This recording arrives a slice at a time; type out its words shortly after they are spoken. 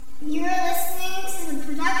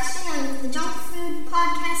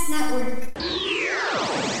Network.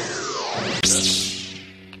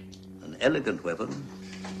 An elegant weapon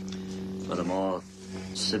for a more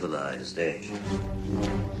civilized age.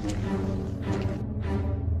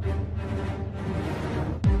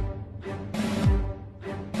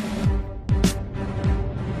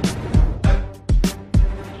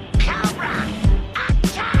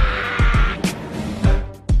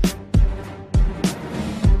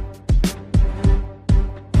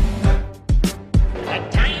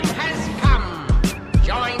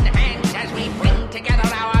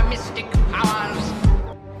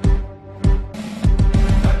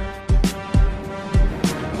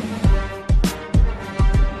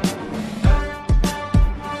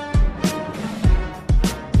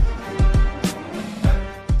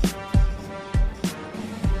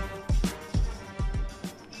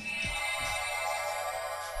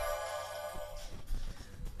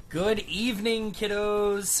 Good evening,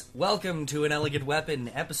 kiddos. Welcome to An Elegant Weapon,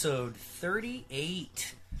 episode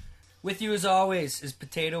 38. With you, as always, is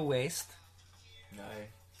Potato Waste. Aye.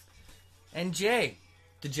 And Jay,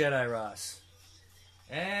 the Jedi Ross.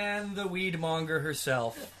 And the weed monger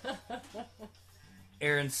herself.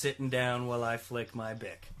 Aaron's sitting down while I flick my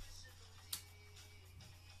bick.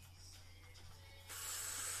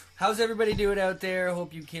 How's everybody doing out there?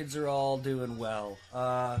 Hope you kids are all doing well.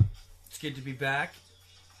 It's good to be back.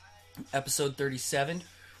 Episode 37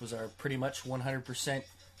 was our pretty much 100%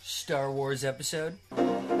 Star Wars episode. Star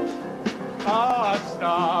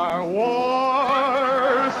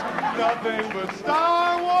Wars, nothing but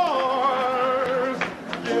Star Wars.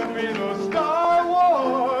 Give me the Star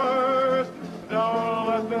Wars, don't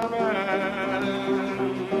let them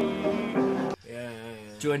end. Yeah.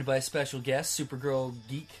 Joined by a special guest, Supergirl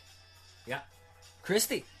Geek, Yeah.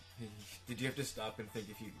 Christy. Did you have to stop and think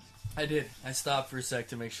if you... I did. I stopped for a sec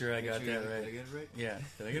to make sure I got that right. Did I get it right? Yeah.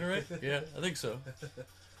 Did I get it right? Yeah, I think so.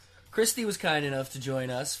 Christy was kind enough to join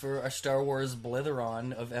us for our Star Wars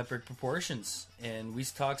Blitheron of epic proportions. And we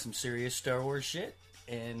talked some serious Star Wars shit.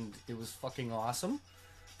 And it was fucking awesome.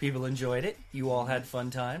 People enjoyed it. You all had fun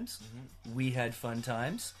times. Mm-hmm. We had fun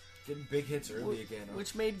times. Getting big hits early again. Huh?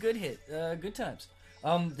 Which made good times.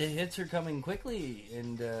 The hits are coming quickly.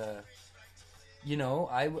 And, you know,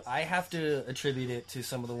 I have to attribute it to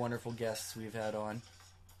some of the wonderful guests we've had on.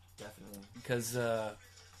 Definitely. Because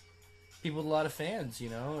people with a lot of fans, you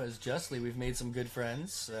know, as justly, we've made some good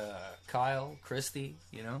friends. Kyle, Christy,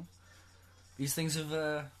 you know. These things have,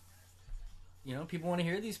 you know, people want to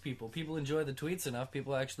hear these people. People enjoy the tweets enough.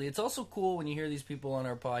 People actually, it's also cool when you hear these people on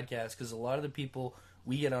our podcast, because a lot of the people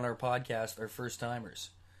we get on our podcast are first-timers.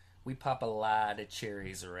 We pop a lot of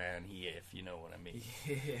cherries around here, if you know what I mean.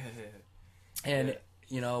 Yeah. And,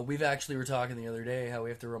 you know, we've actually were talking the other day how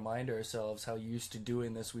we have to remind ourselves how used to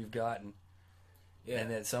doing this we've gotten. Yeah.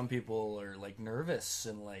 And that some people are, like, nervous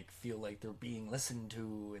and, like, feel like they're being listened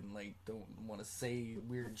to and, like, don't want to say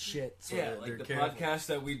weird shit. So Yeah, they're like the careful. podcast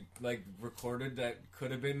that we, like, recorded that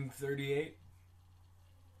could have been 38.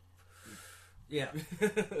 Yeah.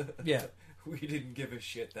 Yeah. We didn't give a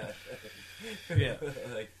shit that Yeah.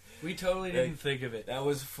 like, We totally didn't think of it. that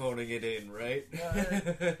was phoning it in, right?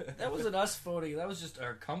 That wasn't us voting. That was just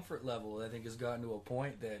our comfort level, I think, has gotten to a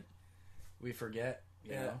point that we forget.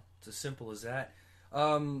 You know? It's as simple as that.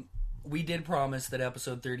 We did promise that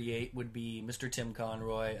episode 38 would be Mr. Tim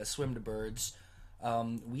Conroy, A Swim to Birds.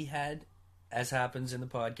 We had, as happens in the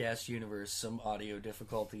podcast universe, some audio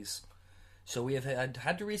difficulties. So we have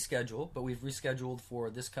had to reschedule, but we've rescheduled for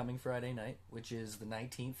this coming Friday night, which is the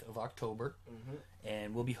 19th of October. Mm-hmm.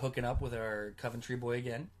 And we'll be hooking up with our Coventry boy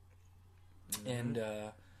again. Mm-hmm. And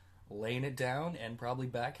laying it down and probably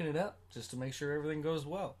backing it up just to make sure everything goes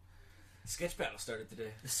well. Sketch battle started today.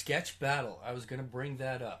 The sketch battle. I was going to bring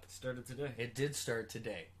that up. It started today. It did start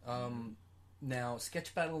today. Now,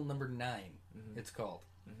 sketch battle number 9, it's called.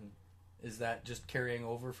 Mm-hmm. Is that just carrying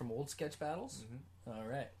over from old sketch battles? Mm-hmm. All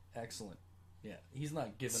right. Excellent. Yeah, he's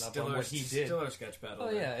not giving up on what he did. Still our sketch battle. Oh,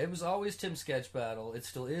 right? yeah, it was always Tim's sketch battle. It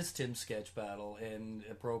still is Tim's sketch battle, and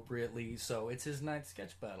appropriately so. It's his 9th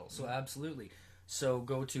sketch battle, so absolutely. So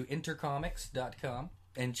go to intercomics.com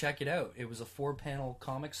and check it out. It was a 4-panel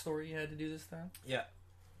comic story you had to do this time. Yeah,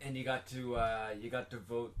 and you got to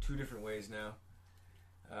vote 2 different ways now.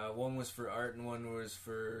 One was for art, and one was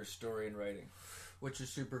for story and writing, Which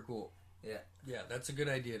is super cool. Yeah. Yeah, that's a good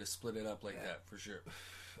idea to split it up like that, for sure.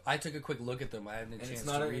 I took a quick look at them. I haven't had a And chance to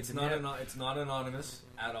read them yet. it's not anonymous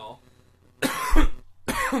at all.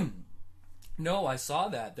 No, I saw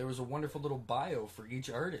that. There was a wonderful little bio for each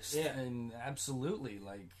artist. Yeah. And absolutely,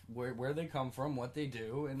 like, where they come from, what they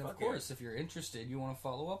do. And, of Fuck course, if you're interested, you want to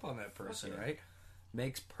follow up on that person, yeah. right?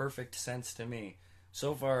 Makes perfect sense to me.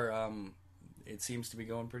 So far, it seems to be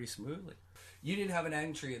going pretty smoothly. You didn't have an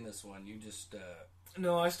entry in this one. You just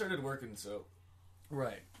No, I started working, so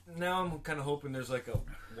right. now I'm kind of hoping there's like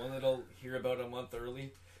one that I'll hear about a month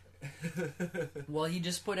early. Well, he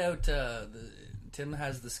just put out Tim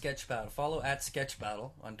has the sketch battle. Follow at sketch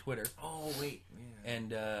battle on Twitter. Oh wait, yeah.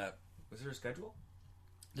 And Was there a schedule?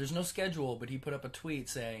 there's no schedule, but he put up a tweet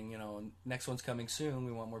saying, next one's coming soon.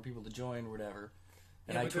 We want more people to join, or whatever.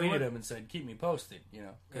 And Yeah, I but there tweeted were- him and said, keep me posted,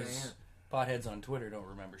 because potheads on Twitter don't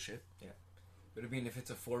remember shit. Yeah. But I mean, if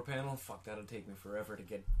it's a 4-panel, fuck, that'll take me forever to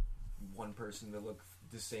get one person to look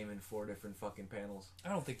the same in 4 different fucking panels. I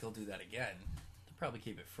don't think they'll do that again. They'll probably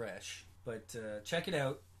keep it fresh. But check it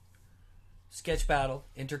out. Sketch Battle,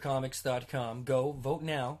 intercomics.com. Go, vote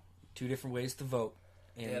now. 2 different ways to vote.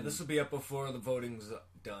 And Yeah, this will be up before the voting's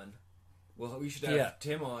done. Well, we should have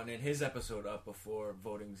Tim on and his episode up before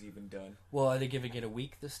voting's even done. Well, are they giving it a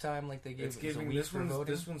week this time, like they gave It's it was a giving week this for one's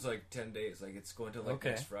voting? this one's like 10 days. Like it's going to like Okay.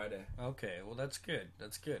 next Friday. Okay, well that's good.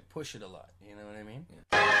 That's good. Push it a lot. You know what I mean?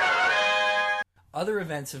 Yeah. Other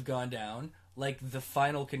events have gone down, like the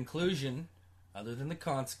final conclusion, other than the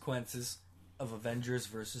consequences, of Avengers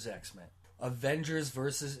vs. X-Men. Avengers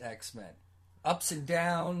vs. X-Men. Ups and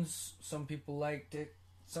downs. Some people liked it.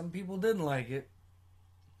 Some people didn't like it.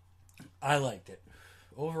 I liked it.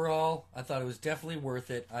 Overall, I thought it was definitely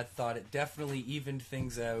worth it. I thought it definitely evened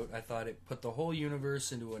things out. I thought it put the whole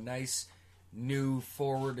universe into a nice, new,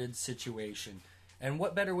 forwarded situation. And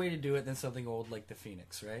what better way to do it than something old like the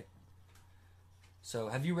Phoenix, right? So,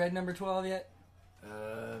 have you read number 12 yet?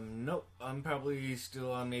 Nope. I'm probably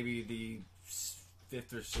still on maybe the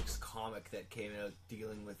 5th or 6th comic that came out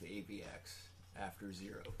dealing with AVX after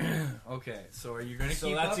Zero. Okay, so are you going to So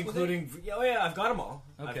keep that's up with including. Oh yeah, I've got them all.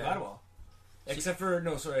 I've Okay. got them all. Except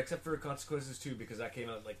for Consequences 2 because that came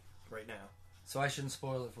out like right now. it? So I shouldn't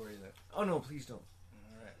spoil it for you then. Oh no, please don't.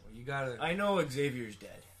 Alright, well you gotta... I know Xavier's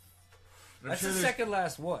dead. But That's the there's- second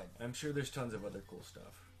last one. I'm sure there's tons of other cool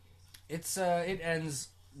stuff. It ends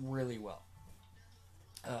really well.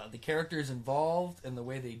 The characters involved and the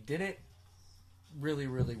way they did it, really,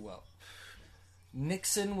 really well.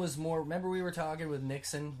 Nixon was more... Remember we were talking with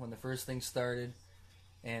Nixon when the first thing started?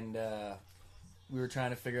 And we were trying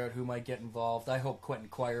to figure out who might get involved. I hope Quentin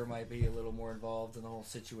Quire might be a little more involved in the whole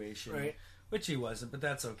situation. Right. Which he wasn't, but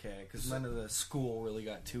that's okay, because none of the school really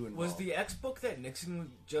got too involved. Was the X book that Nixon was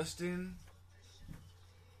just in?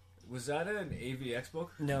 Was that an AVX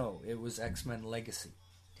book? No, it was X-Men Legacy.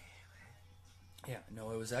 Yeah, no,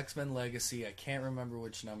 it was X-Men Legacy. I can't remember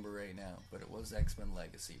which number right now, but it was X-Men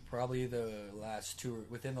Legacy. Probably within the last two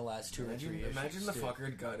or three issues. Imagine the too.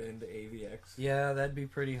 fucker got into AVX. Yeah, that'd be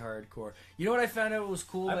pretty hardcore. You know what I found out was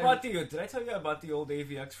cool? I bought did I tell you I bought the old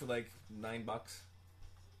AVX for like $9?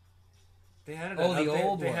 They had it. Oh, at, the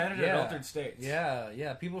old they one. had it Yeah. at Altered States.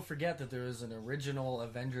 Yeah. People forget that there was an original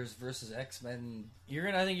Avengers versus X-Men.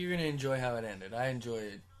 I think you're gonna enjoy how it ended. I enjoyed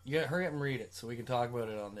it. You gotta hurry up and read it so we can talk about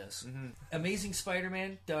it on this. Mm-hmm. Amazing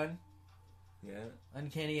Spider-Man done. Yeah.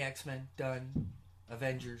 Uncanny X-Men done.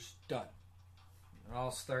 Avengers done. They're all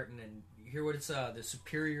starting, and you hear what it's the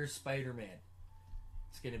Superior Spider-Man.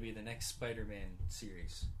 It's gonna be the next Spider-Man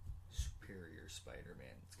series. Superior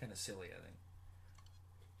Spider-Man. It's kind of silly, I think.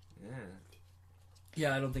 Yeah.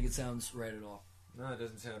 Yeah, I don't think it sounds right at all. No, it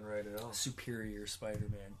doesn't sound right at all. Superior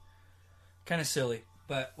Spider-Man. Kind of silly,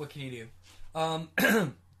 but what can you do?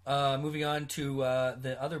 Moving on to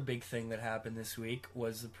the other big thing that happened this week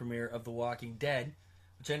was the premiere of The Walking Dead,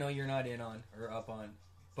 which I know you're not in on or up on,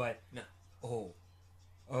 but No. Oh,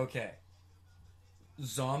 okay.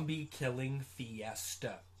 Zombie killing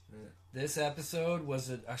fiesta. Yeah. This episode was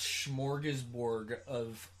a smorgasbord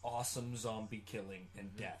of awesome zombie killing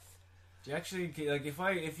and death. Do you actually like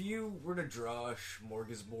if you were to draw a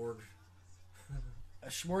smorgasbord? A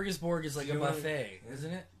smorgasbord is like Do a you know what- buffet,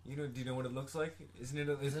 isn't it? Do you know what it looks like? Isn't it?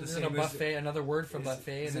 Isn't the it same a buffet? Another word for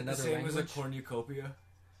buffet is in it another the same language? as a cornucopia?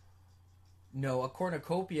 No, a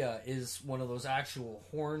cornucopia is one of those actual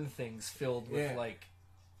horn things filled with Yeah. like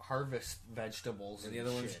harvest vegetables. And And the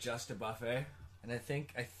other one's shit. just a buffet. And I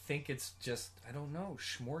think it's just I don't know,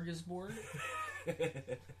 smorgasbord.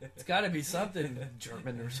 It's got to be something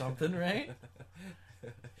German or something, right?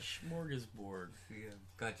 Smorgasbord. Yeah,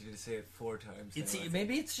 got you to say it 4 times. It's now, I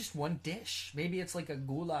maybe it's just one dish. Maybe it's like a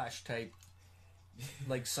goulash type,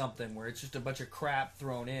 like something where it's just a bunch of crap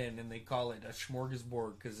thrown in, and they call it a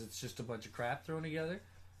smorgasbord because it's just a bunch of crap thrown together.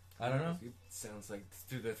 I don't know. It sounds like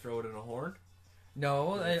do they throw it in a horn?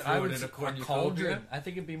 No, They I throw would it in say a a cornucopia? cauldron. I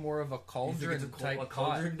think it'd be more of a You think cauldron it's type a pot.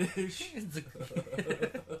 cauldron dish? It's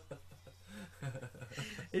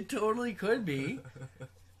it totally could be.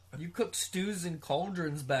 You cooked stews in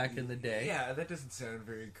cauldrons back in the day. Yeah, that doesn't sound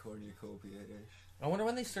very cornucopia-ish. I wonder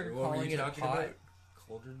when they started What were calling you it a talking pot. about?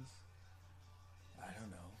 Cauldrons? I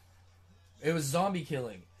don't know. It was zombie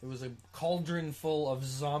killing. It was a cauldron full of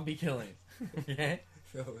zombie killing. Yeah.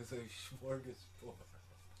 No, it was a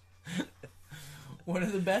smorgasbord. One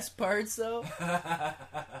of the best parts, though,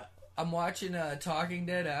 I'm watching Talking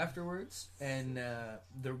Dead afterwards, and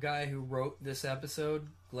the guy who wrote this episode,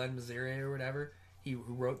 Glenn Mazzeri or whatever, who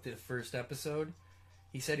wrote the first episode,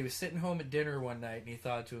 he said he was sitting home at dinner one night, and he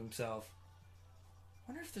thought to himself,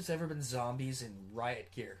 I wonder if there's ever been zombies in riot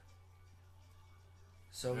gear.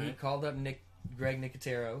 So he Right. called up Greg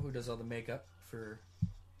Nicotero, who does all the makeup for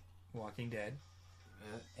Walking Dead,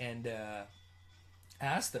 and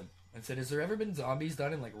asked him and said, has there ever been zombies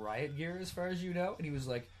done in like riot gear as far as you know? And he was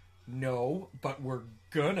like, no, but we're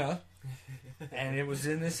gonna. And it was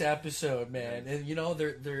in this episode, man. And you know,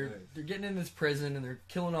 they're getting in this prison and they're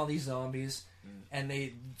killing all these zombies, and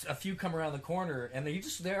a few come around the corner and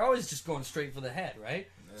they're always just going straight for the head, right?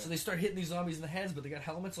 So they start hitting these zombies in the heads, but they got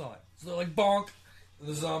helmets on. So they're like bonk. And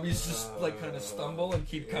the zombies just like kind of stumble and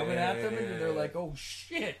keep coming at them, and they're like, oh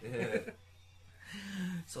shit. Yeah.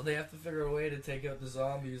 So they have to figure a way to take out the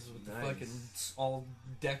zombies with the Nice. fucking all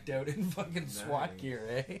decked out in fucking SWAT Nice. gear,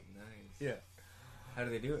 eh? Nice. Yeah. How do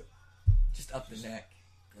they do it? Just up the neck.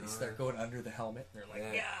 They start going under the helmet. They're like,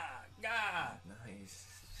 Yeah. yeah. Nice.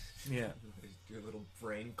 Yeah. Do a little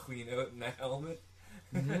brain clean out in the helmet.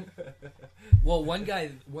 Well, one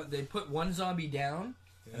guy, they put one zombie down,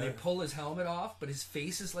 and they Yeah. pull his helmet off, but his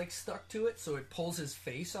face is like stuck to it, so it pulls his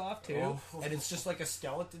face off too, Oh. and it's just like a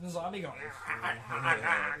skeleton zombie going.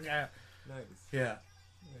 Nice. Yeah,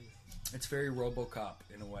 it's very RoboCop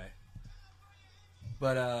in a way.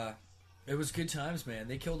 But it was good times, man.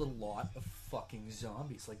 They killed a lot of fucking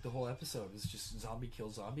zombies. Like the whole episode was just zombie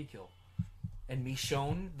kill, zombie kill. And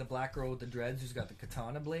Michonne, the black girl with the dreads, who's got the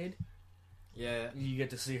katana blade, Yeah. you get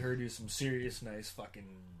to see her do some serious, nice fucking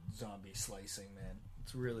zombie slicing, man.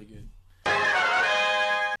 It's really good.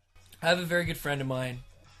 I have a very good friend of mine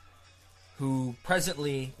who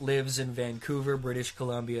presently lives in Vancouver, British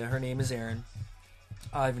Columbia. Her name is Erin.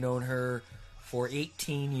 I've known her for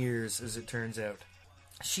 18 years, as it turns out.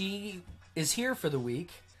 She is here for the week,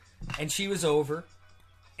 and she was over,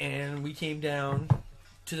 and we came down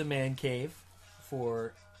to the man cave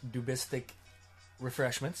for Dubistic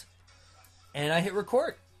refreshments, and I hit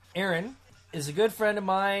record. Erin is a good friend of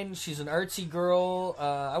mine. She's an artsy girl.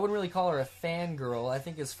 I wouldn't really call her a fangirl. I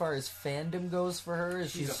think as far as fandom goes for her,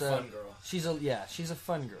 She's a fun girl. She's a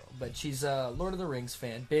fun girl, but she's a Lord of the Rings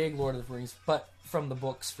fan, big Lord of the Rings, but from the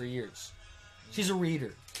books for years. She's a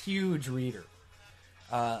reader, huge reader.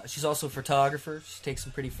 She's also a photographer. She takes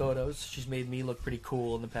some pretty photos. She's made me look pretty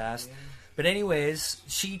cool in the past. But anyways,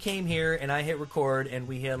 she came here and I hit record and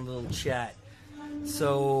we had a little chat.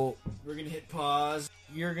 So We're gonna hit pause.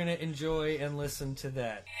 you're gonna enjoy and listen to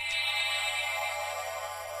that.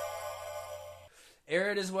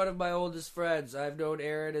 Aaron is one of my oldest friends. I've known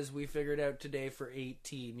Aaron, as we figured out today, for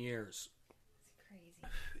 18 years. It's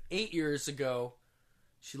crazy. 8 years ago,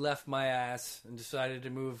 she left my ass and decided to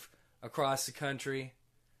move across the country.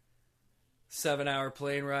 7-hour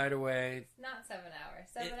plane ride away. Not 7 hours.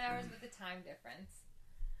 7 hours with the time difference.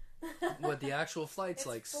 What, the actual flight's It's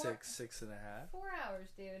like 4 6 and a half? 4 hours,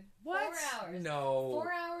 dude. What? 4 hours. No.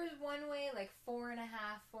 4 hours one way, like 4 and a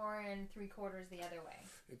half, 4 3/4 the other way.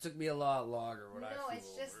 It took me a lot longer when I No, flew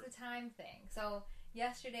it's just over. the time thing. So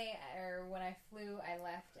yesterday, or when I flew, I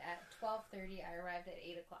left at 12:30. I arrived at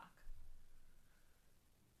 8 o'clock.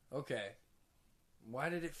 Okay. Why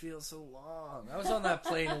did it feel so long? I was on that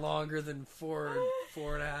plane longer than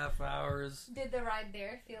 4.5 hours. Did the ride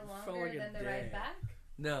there feel Felt longer like a than the day. ride back?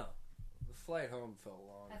 No. The flight home felt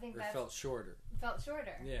longer. I think Or that's- felt shorter. It felt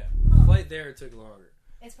shorter. Yeah. The flight there took longer.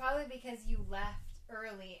 It's probably because you left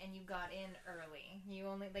early and you got in early. You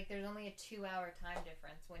only there's only a 2-hour time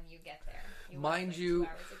difference when you get there. Mind left, you, 2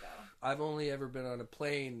 hours ago. I've only ever been on a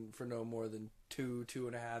plane for no more than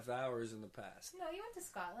 2.5 hours in the past. No, you went to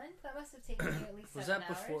Scotland. That must have taken you at least 7 Was that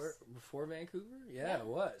hours. before Vancouver? Yeah, Yeah, it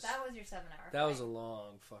was. That was your 7-hour. That was a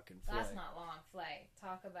long fucking flight. That's not long flight.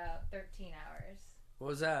 Talk about 13 hours. What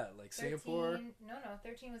was that? Like 13, Singapore? No,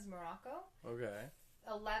 13 was Morocco. Okay.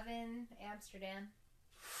 11 Amsterdam.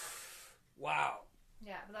 Wow.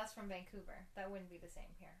 Yeah, but that's from Vancouver. That wouldn't be the same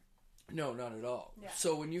here. No, not at all. Yeah.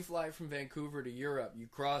 So when you fly from Vancouver to Europe, you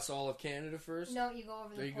cross all of Canada first? No, you go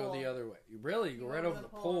over the Or you pole. go the other way? You really? You go right over the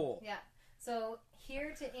pole. Yeah. So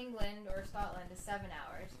here to England or Scotland is 7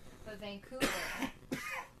 hours, but Vancouver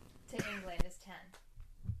to England is 10.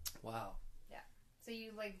 Wow. So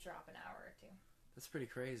you drop an hour or two. That's pretty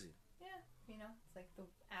crazy. Yeah. You know, it's like the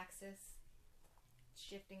axis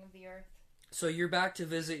shifting of the earth. So you're back to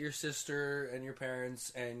visit your sister and your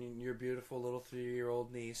parents and your beautiful little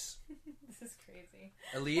 3-year-old niece. This is crazy.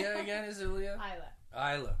 Aaliyah again? Is it Aaliyah? Isla.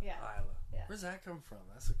 Isla. Yeah. Isla. Yeah. Where's that come from?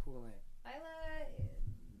 That's a cool name. Isla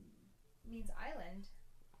means island.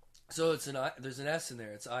 So it's there's an S in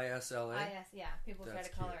there. It's ISLA. Yeah. People try That's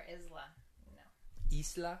to call cute. her Isla. No.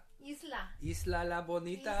 Isla. Isla La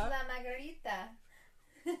Bonita. Isla Margarita.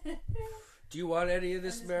 Do you want any of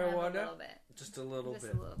this I'm just gonna have marijuana? A little bit. Just a little Just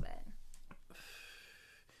bit. a little bit.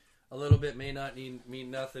 A little bit may not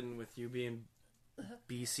mean nothing with you being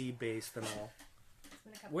BC based and all. It's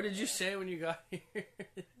been a couple What did of you days. say when you got here?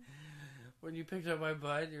 When you picked up my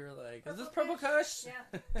bud, you were like, "Is this Purple purple kush?"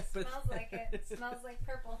 Yeah. It smells like it. It smells like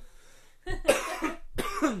purple.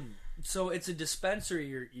 So it's a dispensary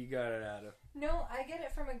you got it out of. No, I get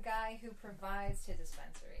it from a guy who provides to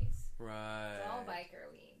dispensaries. Right. It's all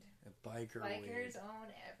biker weed. Biker Bikers weed. own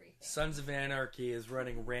everything. Sons of Anarchy is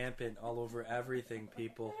running rampant all over everything,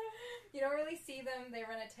 people. You don't really see them. They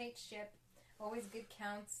run a tight ship. Always good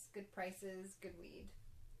counts, good prices, good weed.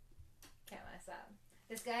 Can't mess up.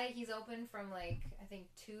 This guy, he's open from I think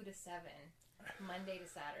 2 to 7, Monday to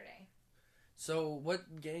Saturday. So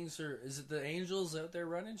what gangs is it the Angels out there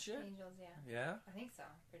running shit? Angels, yeah. Yeah? I think so.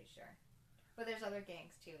 Pretty sure. But there's other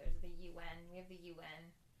gangs too. There's the UN. We have the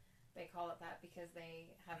UN. They call it that because they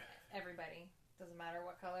have everybody. Doesn't matter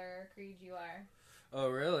what color or creed you are. Oh,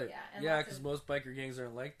 really? Yeah, and Yeah, lots because of- most biker gangs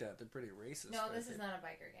aren't like that. They're pretty racist. No, I this is think. not a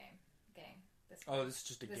biker gang. Oh, this is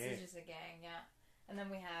just a This gang. is just a gang, yeah. And then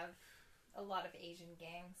we have a lot of Asian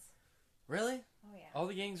gangs. Really? Oh yeah. All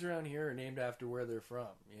the gangs around here are named after where they're from,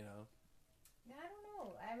 you know? Yeah, I don't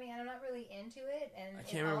know. I mean, I'm not really into it, and I it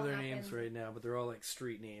can't remember all their happens- names right now, but they're all like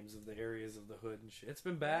street names of the areas of the hood and shit. It's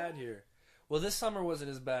been bad here. Well, this summer wasn't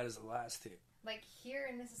as bad as the last two. Like here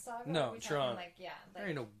in Mississauga. No, or are we talking, Toronto. There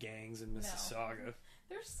ain't no like gangs in Mississauga.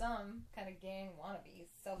 there's some kind of gang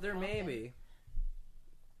wannabes. There may be.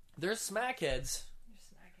 There's smackheads, There's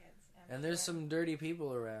smackheads. I'm and there's sure. some dirty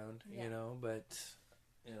people around, Yeah. you know, but,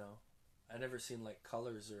 you know, I never seen like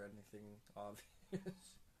colors or anything obvious.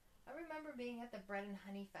 I remember being at the Bread and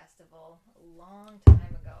Honey Festival a long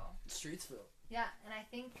time ago. Streetsville. Yeah, and I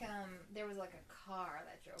think there was like a car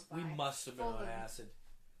that drove by. We must have been full on of- acid.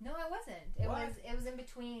 No, I wasn't. It What? was in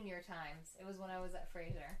between your times. It was when I was at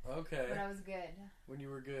Fraser. Okay. When I was good. When you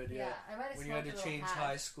were good, Yeah, yeah. I might have When you had smoked to a little change hash.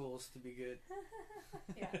 high schools to be good.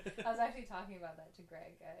 Yeah, I was actually talking about that to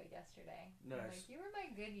Greg yesterday. I'm Nice. like, you were my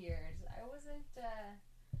good years. I wasn't.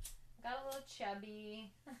 Got a little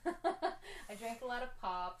chubby. I drank a lot of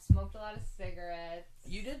pop, smoked a lot of cigarettes.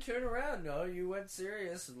 You did turn around, no? You went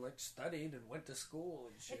serious and like studied and went to school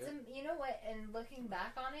and shit. You know what? And looking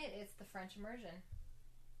back on it, it's the French immersion.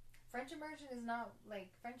 French immersion is not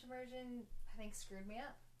French immersion. I think screwed me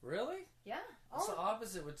up. Really? Yeah, That's the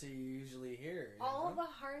opposite what you usually hear. You all know? the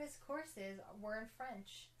hardest courses were in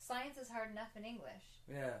French. Science is hard enough in English.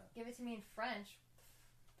 Yeah. Give it to me in French.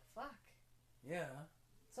 Fuck. Yeah.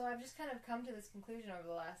 So I've just kind of come to this conclusion over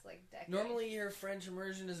the last decade. Normally your French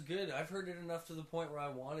immersion is good. I've heard it enough to the point where I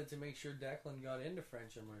wanted to make sure Declan got into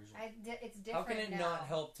French immersion. It's different. How can it now. not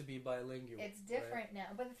help to be bilingual? It's different now.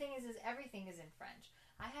 But the thing is everything is in French.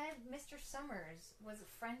 I had Mr. Summers was a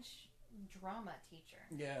French drama teacher.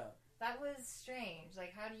 Right? Yeah. That was strange.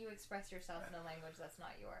 How do you express yourself in a language that's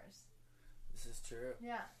not yours? This is true.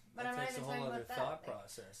 Yeah. But That I'm not takes a even whole talking other about that. thought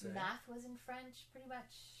process. Eh? Math was in French pretty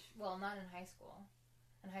much. Well, not in high school.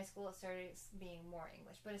 In high school it started being more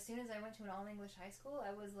English. But as soon as I went to an all-English high school,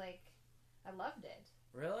 I was I loved it.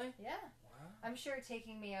 Really? Yeah. Wow. I'm sure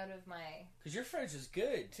taking me out of my... Because your French is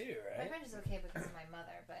good too, My right? French is okay because of my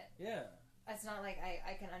mother, but... Yeah. It's not like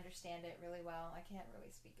I can understand it really well. I can't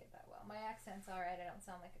really speak it that well. My accent's alright. I don't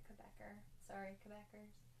sound like a Quebecer. Sorry,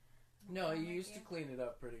 Quebecers. I don't No, sound you like used to clean it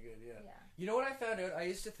up pretty good, yeah. Yeah. You know what I found out? I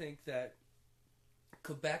used to think that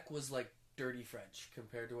Quebec was like dirty French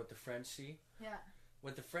compared to what the French see. Yeah.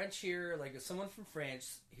 What the French hear, like if someone from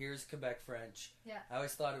France hears Quebec French, Yeah. I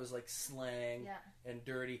always thought it was like slang Yeah. and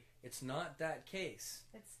dirty. It's not that case.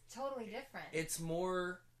 It's totally different. It's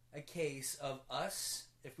more a case of us,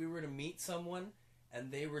 if we were to meet someone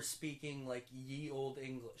and they were speaking like ye old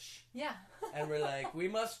English. yeah. And we're like, we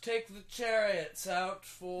must take the chariots out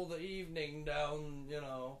for the evening down, you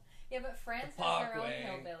know. Yeah, but France The has their own Parkway.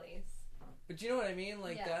 hillbillies. But you know what I mean?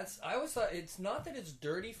 Like Yeah. I always thought it's not that it's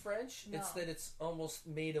dirty French, it's No. that it's almost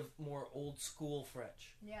made of more old school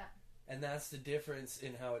French. Yeah. And that's the difference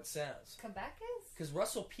in how it sounds. Quebec is? Because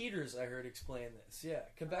Russell Peters, I heard, explain this. Yeah,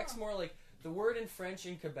 Quebec's Oh. more like, the word in French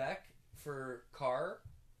in Quebec for car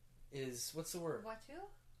is, what's the word? Voiture?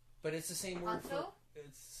 But it's the same word for... Auto?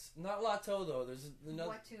 It's not Lato though. There's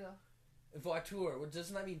another Voiture. voiture.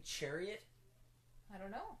 Doesn't that mean chariot? I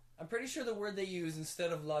don't know. I'm pretty sure the word they use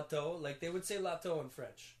instead of Lato, like they would say Lato in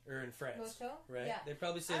French or in France, Loto? right? Yeah. They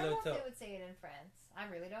probably say I don't know Lato. if they would say it in France. I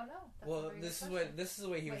really don't know. That's a Well, very good this is question. the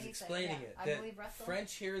way he What was he said, explaining yeah. it. I That believe Russell.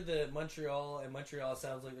 French hear the Montreal, and Montreal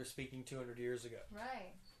sounds like they're speaking 200 years ago,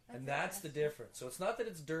 Right. and that's the interesting. difference. So it's not that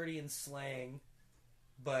it's dirty and slang,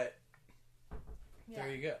 but Yeah.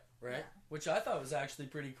 there you go, right? Yeah. Which I thought was actually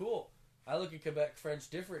pretty cool. I look at Quebec French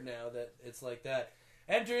different now that it's like that.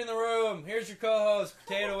 Enter in the room. Here's your co-host,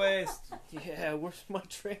 Potato Waste. Yeah, where's my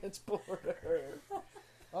transporter?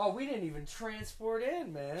 Oh, we didn't even transport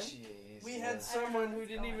in, man. Jeez. We had I don't know someone who what's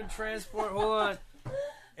didn't going even on. transport. Hold on.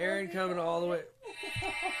 Aaron coming all the way.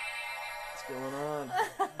 What's going on?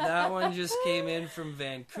 That one just came in from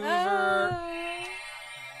Vancouver.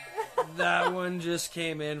 That one just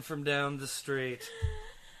came in from down the street.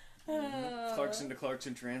 Clarkson to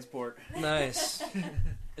Clarkson transport. Nice.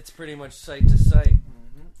 It's pretty much site to site.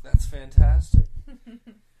 That's fantastic.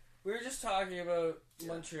 We were just talking about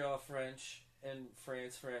Montreal French and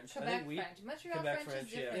France French. Quebec French. Montreal Quebec French French,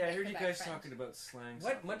 is yeah. different Yeah, I than heard you Quebec guys French. talking about slang.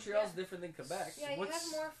 What? stuff. Montreal's Yeah. different than Quebec. Yeah, you What's-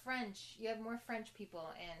 have more French. You have more French people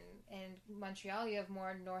in Montreal. You have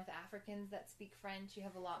more North Africans that speak French. You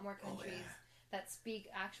have a lot more countries that speak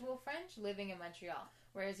actual French living in Montreal.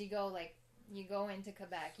 Whereas you go into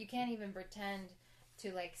Quebec, you can't even pretend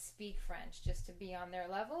to speak French just to be on their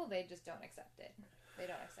level. They just don't accept it. They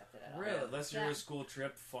don't accept it at all. Really? Yeah, unless you're Yeah. a school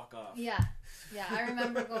trip, fuck off. Yeah. I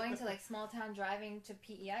remember going to small town driving to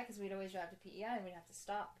PEI because we'd always drive to PEI and we'd have to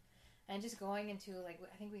stop. And just going into I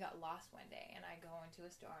think we got lost one day and I go into a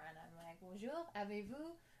store and I'm like, bonjour,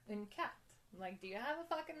 avez-vous une carte? I'm like, do you have a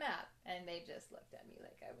fucking map? And they just looked at me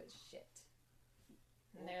like I was shit.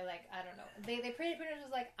 And they're like, I don't know. They pretty much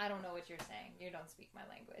was like, I don't know what you're saying. You don't speak my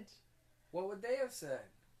language. What would they have said?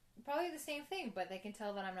 Probably the same thing, but they can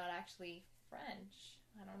tell that I'm not actually French.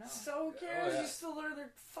 I don't know. So who cares? Oh, yeah. You still learn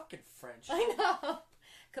their fucking French. I know.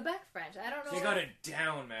 Quebec French. I don't know. They got it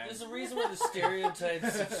down, man. There's a reason why the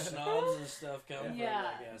stereotypes of snobs and stuff come Yeah.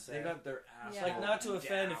 from, I guess. They got their ass. Yeah. Like, not to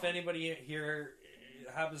offend down. if anybody here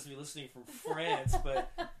happens to be listening from France,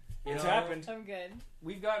 but you It's know, happened. I'm good.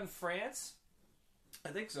 we've gotten France. I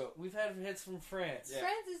think so. We've had hits from France. Yeah.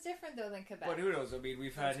 France is different though than Quebec. But who knows? I mean, we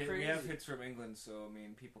That's have crazy. hits from England, so I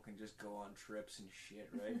mean, people can just go on trips and shit,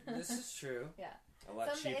 right? This is true. A lot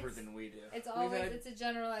Some- cheaper it's- than we do. It's always had- it's a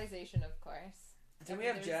generalization, of course. Did we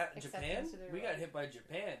have There's Japan? acceptance to the We rule. got hit by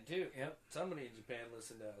Japan too. Yep. Somebody in Japan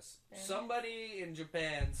listened to us. Really? Somebody in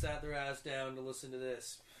Japan sat their ass down to listen to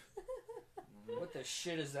this. What the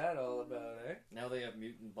shit is that all about, eh? Now they have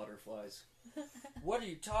mutant butterflies. What are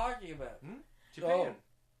you talking about? Japan. Oh.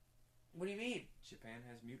 What do you mean? Japan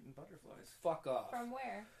has mutant butterflies. Fuck off. From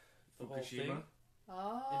where? The whole Fukushima. thing.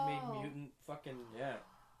 Oh. It made mutant fucking yeah.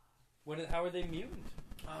 How are they mutant?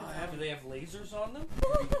 Do they have lasers on them?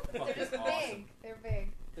 They're just big. They're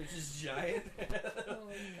big. They're just giant. Oh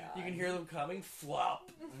my god. You can hear them coming. Flop.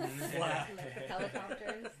 Flap. Like the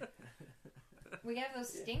helicopters. We have those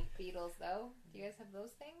stink beetles though. Do you guys have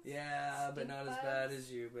those things? Yeah, but Stink not bugs? as bad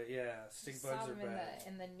as you. But yeah, stink Saw bugs are them bad.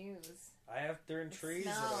 in the news. They're in The trees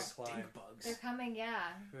smell. that I climb. Stink bugs. They're coming,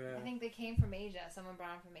 yeah. Yeah. I think they came from Asia. Someone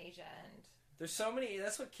brought them from Asia, and There's so many.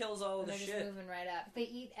 That's what kills all of they're the just shit. moving right up. They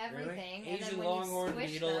eat everything, and then Asian when longhorn you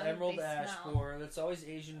squish beetle, them, emerald they ash smell. borer. That's always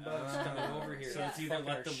Asian bugs coming over here. So Yeah. it's either Fuck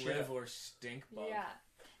let our them shit live up. or stink bug. Yeah.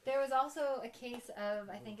 There was also a case of,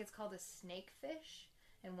 I think it's called a snakefish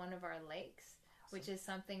in one of our lakes, which is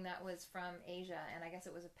something that was from Asia, and I guess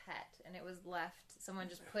it was a pet, and it was left, someone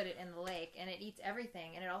just put it in the lake, and it eats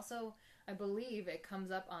everything, and it also, I believe, it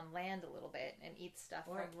comes up on land a little bit and eats stuff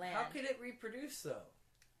from land. How could it reproduce though?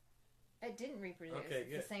 It didn't reproduce. Okay, it's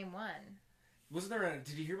good. the same one. Wasn't there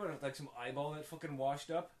did you hear about like some eyeball that fucking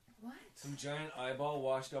washed up? What? Some giant eyeball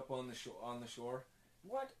washed up on the shore,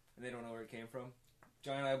 What? and they don't know where it came from.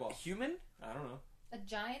 Giant eyeball. Human? I don't know. A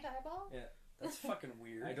giant eyeball? That's fucking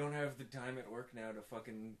weird. I don't have the time at work now to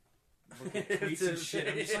fucking look at It's tweets and shit.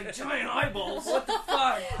 I'm just insane. like, giant eyeballs! What the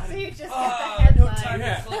fuck? So you just get the Ah, headline. no time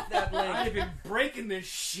Yeah. to click that link. I've been breaking this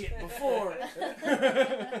shit before.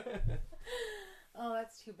 Oh,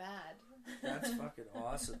 that's too bad. That's fucking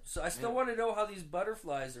awesome. So I still want to know how these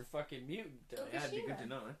butterflies are fucking mutant though. Yeah, it'd be good to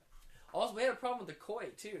know. Eh? Also, we had a problem with the koi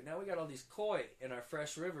too. Now we got all these koi in our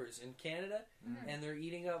fresh rivers in Canada, and they're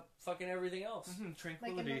eating up fucking everything else.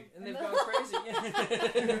 Tranquility. And they've gone crazy.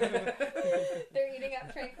 Yeah. They're eating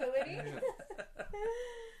up tranquility.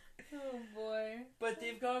 Oh boy. But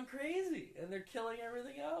they've gone crazy, and they're killing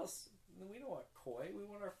everything else. And we don't want koi. We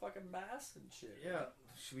want our fucking bass and shit. Yeah.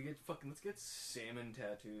 Should we get let's get salmon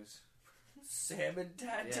tattoos. Salmon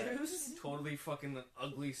tattoos. Totally fucking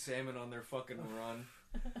ugly salmon on their fucking run.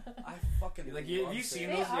 I fucking Like, love have you seen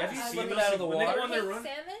They those? are Have you ugly. seen Swimming those out of the when they go water? on their Pink run?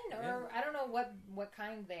 salmon, or I don't know what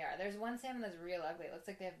kind they are. There's one salmon that's real ugly. It looks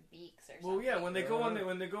like they have beaks or something. Well, yeah, when they go on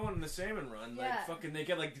the salmon run, like Yeah. fucking, they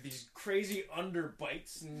get like these crazy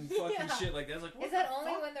underbites and fucking Yeah. shit like that. It's like, what Is that the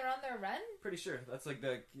only fuck? when they're on their run? Pretty sure that's like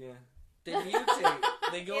the They mutate.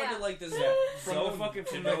 They go Yeah. into like this from zone the fucking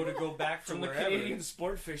to know to go back from to the wherever. Canadian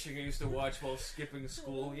sport fishing I used to watch while skipping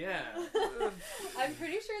school. Yeah, I'm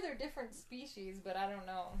pretty sure they're different species, but I don't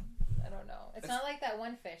know. It's not like that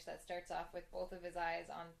one fish that starts off with both of his eyes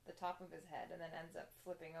on the top of his head and then ends up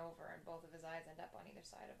flipping over and both of his eyes end up on either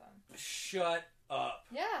side of him. Shut up.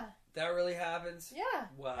 Yeah, That really happens? yeah.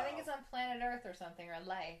 Wow. I think it's on Planet Earth or something, or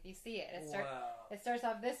Life. You see it. Wow. It starts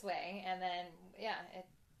off this way, and then, yeah,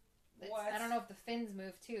 What? I don't know if the fins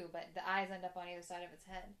move too, but the eyes end up on either side of its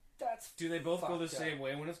head. That's do they both go the fucked up. same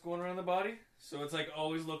way when it's going around the body? So it's like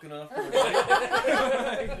always looking off. To the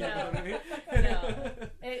right? You know what I mean? No.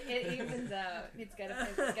 It evens out. It's got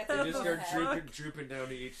to get They just start head. drooping down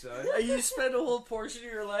to each side. You spend a whole portion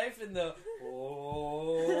of your life in the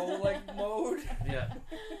like mode. Yeah.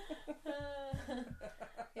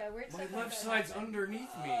 Yeah, weird My stuff like left that side's happens.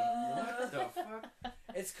 underneath me. What the fuck?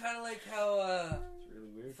 It's kind of like how It's really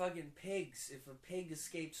weird. fucking pigs. If a pig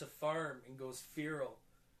escapes a farm and goes feral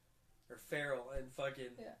and fucking,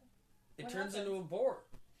 Yeah. it What turns happens? into a boar.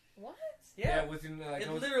 What? Yeah, within like it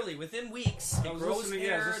I was- literally within weeks I it was grows listening-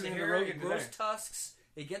 yeah, I was hair. listening The to hair Rogan it grows today. tusks.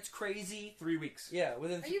 It gets crazy. 3 weeks. Yeah,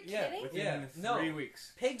 within Are you kidding? Within no 3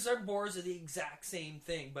 weeks. Pigs and boars are the exact same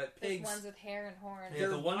thing, but There's pigs. ones with hair and horns. They're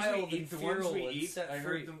The ones wild we and eat, the ones feral we and eat, set I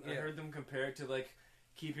free. I heard them compare it to like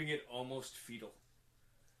keeping it almost fetal.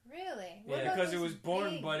 Really? Yeah. about Because it those was born,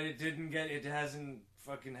 big- but it hasn't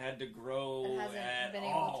fucking had to grow it hasn't at been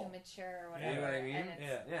all. able to mature or You whatever. know what I mean? And it's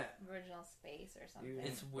Yeah. Yeah. original space or something.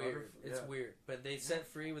 It's Yeah. weird. It's Yeah. weird. But they set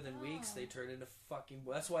free within weeks. They turn into fucking.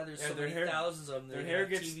 That's why there's Yeah, so their many hair- thousands of them. their They hair have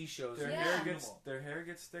gets- TV shows. Their Yeah. hair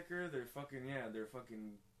gets thicker. They're fucking they're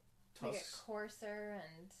fucking They get tusks. coarser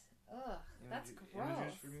and that's Images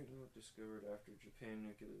gross. for mutant discovered after Japan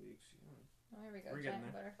nuclear leaks. Oh, here we go. We're getting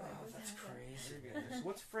Giant there. butterfly. Oh, Who's that's that? crazy. So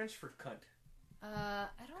what's French for cunt? I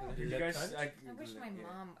don't. Did you That guys? cunt? I wish my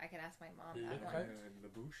mom. I could ask my mom that Le one. cunt? The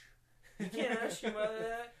bouche. You can't ask your mother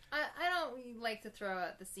that. I don't like to throw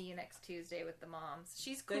out the see you next Tuesday with the moms.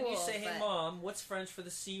 She's cool. Then you say, "Hey, but- mom, what's French for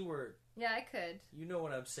the C word?" Yeah, I could. You know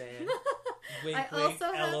what I'm saying. Wink, I wink.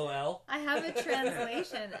 also have- LOL. I have a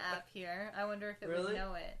translation app here. I wonder if it Really? would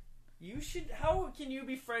know it. You should. How can you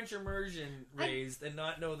be French immersion raised and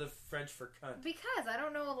not know the French for cunt? Because I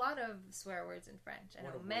don't know a lot of swear words in French. I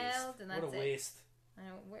What know a meld, waste. and that's What a it. waste. I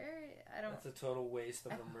know where. I don't. That's a total waste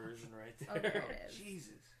of immersion right Oh, there there. it is.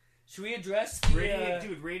 Jesus. Should we address the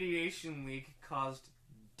Dude, radiation leak caused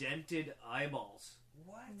dented eyeballs.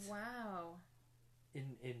 what Wow.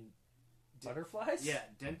 in butterflies? Yeah,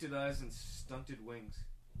 dented eyes and stunted wings.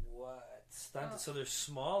 What stunted? Oh. So they're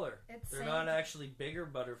smaller. It's They're saying- not actually bigger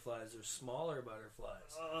butterflies. They're smaller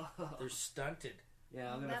butterflies. They're stunted.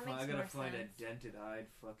 Yeah, That makes I gotta more find sense. a dented eyed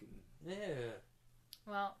fucking. Yeah.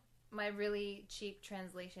 Well, my really cheap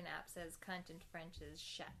translation app says cunt in French is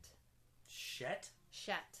chat. Shet?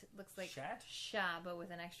 Chat. Looks like Chat? sha, but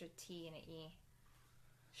with an extra T and an E.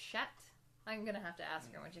 Chat. I'm gonna have to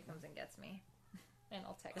ask her when she comes and gets me. And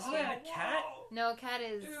I'll text Is you. that a cat? No, cat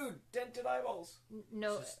is... Dude, dented eyeballs.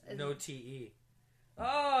 No, Just no TE.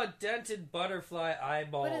 Oh, dented butterfly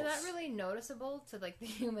eyeballs. but is that really noticeable to like the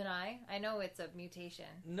human eye? I know it's a mutation.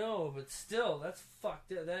 No, but still, that's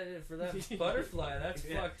fucked up. That for that butterfly, that's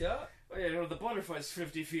Yeah. fucked up. Oh yeah, no, the butterfly's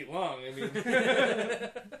 50 feet long. I mean,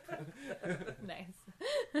 Nice.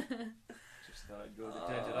 just thought I'd go with the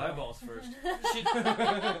dented eyeballs first.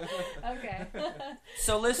 Okay.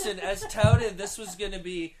 So listen, as touted, this was going to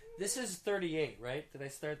be. This is 38, right? Did I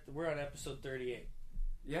start? We're on episode 38.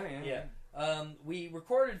 Yeah. Yeah. We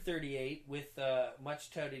recorded 38 with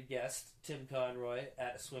much touted guest Tim Conroy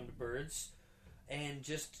at Swim to Birds, and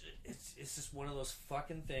just it's just one of those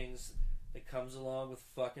fucking things that comes along with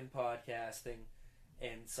fucking podcasting,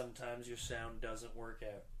 and sometimes your sound doesn't work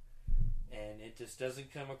out, and it just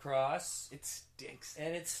doesn't come across, It stinks.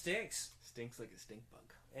 and it stinks, Stinks like a stink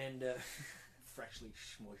bug. and Freshly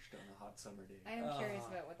smushed on a hot summer day. I am curious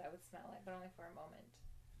about what that would smell like, but only for a moment.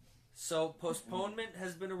 so postponement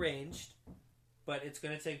has been arranged, but it's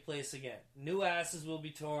going to take place again. New asses will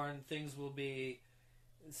be torn, things will be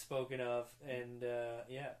spoken of, and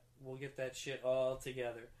yeah, we'll get that shit all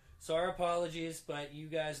together. So our apologies, but you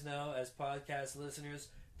guys know, as podcast listeners,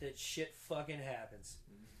 that shit fucking happens.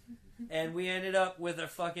 And we ended up with a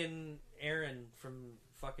fucking Aaron from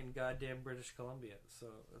fucking goddamn British Columbia, so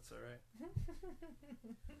that's alright.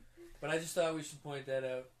 But I just thought we should point that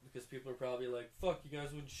out, because people are probably like, fuck, you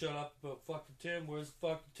guys wouldn't shut up about fucking Tim. Where's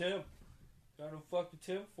fucking Tim? Got no fucking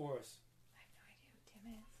Tim for us. I have no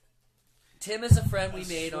idea who Tim is. Tim is a friend we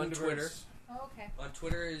made on Twitter. Oh, okay. On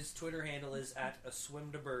Twitter, his Twitter handle is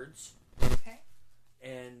 @aswimtobirds. Okay.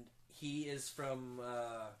 And he is from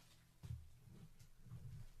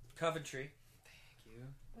Coventry. Thank you.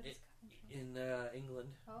 What is Coventry? In England.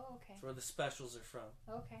 Oh, okay. That's where the Specials are from.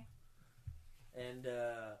 Okay. And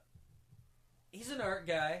he's an art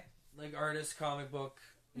guy, like artist, comic book,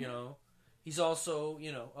 you know. He's also,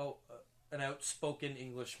 you know, an outspoken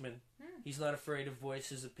Englishman. He's not afraid to voice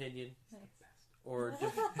his opinion. Nice. Or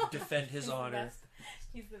defend his honor.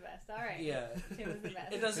 He's the best. All right. Yeah. Tim is the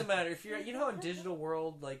best. It doesn't matter. If you're, you know, in digital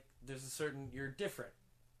world, like, there's a certain, you're different.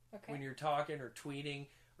 Okay. When you're talking or tweeting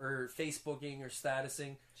or Facebooking or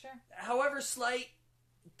statusing. Sure. However slight,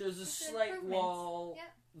 there's a slight improvements. wall,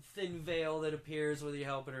 Yeah. thin veil that appears whether you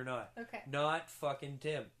help it or not. Okay. Not fucking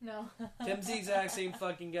Tim. No. Tim's the exact same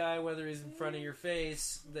fucking guy, whether he's in front of your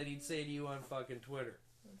face, that he'd say to you on fucking Twitter.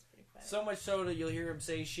 That's pretty funny. So much so that you'll hear him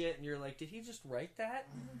say shit, and you're like, "Did he just write that?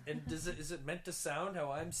 And is it meant to sound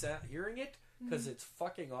how I'm hearing it? Because it's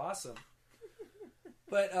fucking awesome."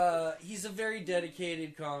 But he's a very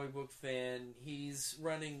dedicated comic book fan. He's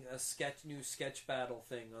running a new sketch battle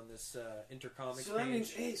thing on this Intercomic So that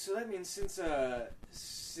page. means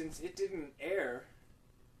since it didn't air,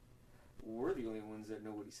 we're the only ones that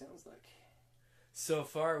know what he sounds like. So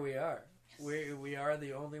far, we are. We are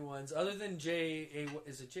the only ones, other than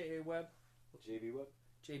is it J.A. Webb? JB Webb?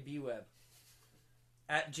 JB Webb.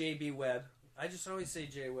 @JB Webb. I just always say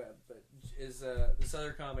J Webb, but is this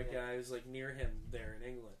other comic guy who's like near him there in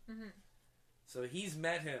England. Mm-hmm. So he's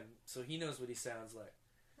met him, so he knows what he sounds like.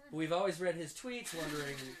 But we've always read his tweets,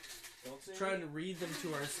 wondering, trying to read them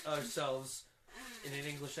to ourselves in an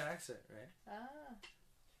English accent, right? Ah.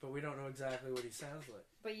 But we don't know exactly what he sounds like.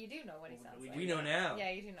 But you do know what he sounds like. We know now. Yeah,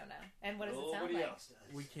 you do know now. And what does it sound Nobody like? else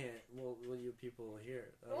does. We can't. Well, you people will hear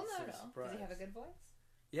it. Well, That's no. a Does surprise. he have a good voice?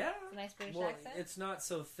 Yeah. A nice British Well, accent? it's not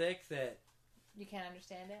so thick that. You can't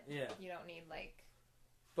understand it? Yeah. You don't need, like...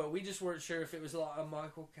 But we just weren't sure if it was like a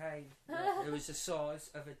Michael Caine. Like, it was the size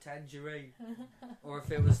of a tangerine. Or if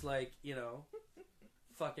it was like, you know,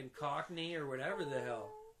 fucking Cockney or whatever the hell,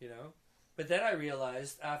 you know? But then I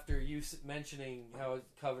realized, after you mentioning how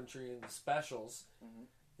Coventry and the Specials,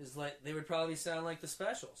 is like, they would probably sound like the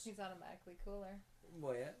Specials. He's automatically cooler.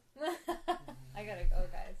 Well, yeah. I gotta go,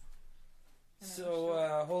 guys.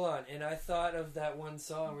 So, hold on. And I thought of that one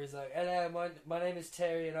song where he's like, "Hello, my name is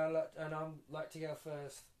Terry, and I'm like to go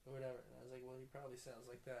first," or whatever. And I was like, well, he probably sounds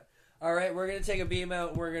like that. All right, we're going to take a beam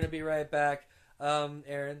out. We're going to be right back.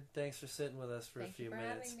 Aaron, thanks for sitting with us for a few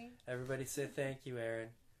minutes. Having me. Everybody say thank you, Aaron.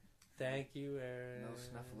 Thank you, Aaron. No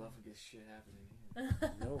snuffleupagus shit happening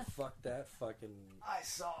here. No, fuck that fucking... I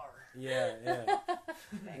saw her. Yeah.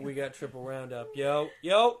 Thanks. We got triple roundup. Yo!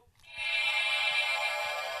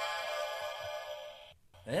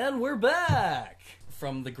 And we're back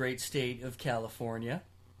from the great state of California.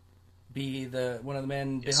 One of the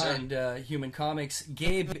men Yes, behind Human Comics.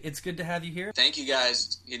 Gabe, it's good to have you here. Thank you,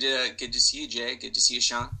 guys. Good to see you, Jay. Good to see you,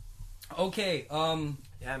 Sean. Okay,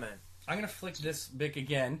 Yeah, man. I'm gonna flick this bic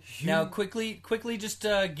again. Now, quickly, just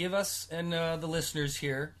give us and the listeners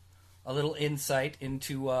here a little insight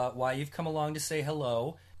into why you've come along to say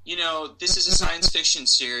hello. You know, this is a science fiction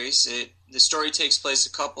series. The story takes place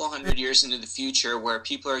a couple hundred years into the future, where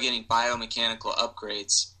people are getting biomechanical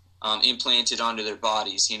upgrades implanted onto their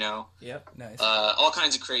bodies, you know? Yep, nice. All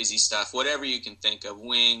kinds of crazy stuff, whatever you can think of.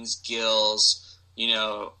 Wings, gills, you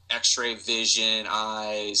know, x-ray vision,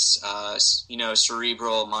 eyes, you know,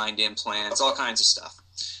 cerebral mind implants, all kinds of stuff.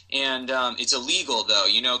 And it's illegal, though,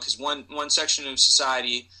 you know, because one section of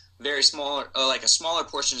society, very small, like a smaller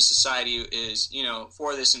portion of society is, you know,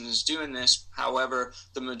 for this and is doing this. However,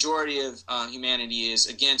 the majority of humanity is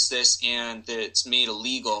against this, and that it's made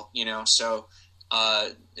illegal, you know. So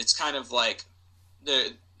it's kind of like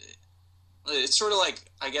it's sort of like,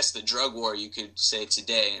 I guess, the drug war, you could say,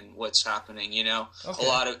 today, and what's happening, you know. Okay.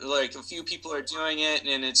 A few people are doing it,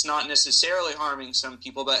 and it's not necessarily harming some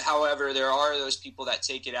people, but however, there are those people that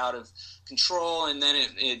take it out of control, and then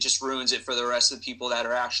it just ruins it for the rest of the people that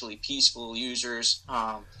are actually peaceful users.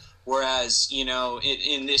 Whereas, you know,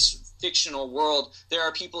 in this fictional world, there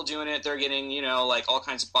are people doing it. They're getting, you know, like all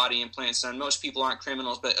kinds of body implants done. Most people aren't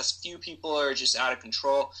criminals, but a few people are just out of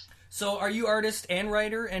control. So, are you artist and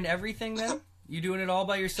writer and everything then? You doing it all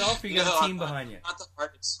by yourself, or you got a team behind you? Not the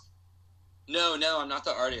artist. No, I'm not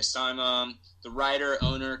the artist. I'm the writer,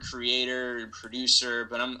 owner, creator, producer,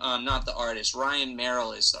 but I'm not the artist. Ryan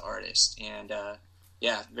Merrill is the artist, and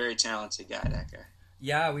yeah, very talented guy, that guy.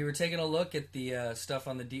 Yeah, we were taking a look at the stuff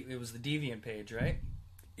on it was the Deviant page, right?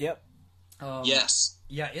 Yep. Yes.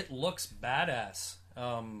 Yeah, it looks badass.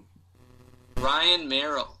 Ryan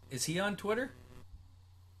Merrill. Is he on Twitter?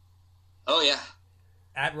 Oh, yeah.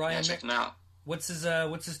 At Ryan Yeah, check him out. What's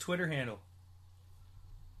his Twitter handle?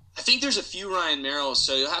 I think there's a few Ryan Merrills,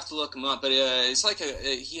 so you'll have to look him up. But it's like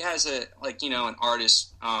he has an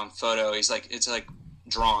artist photo. It's like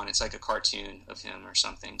drawn. It's like a cartoon of him or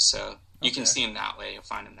something. So you can see him that way. You'll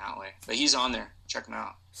find him that way. But he's on there. Check him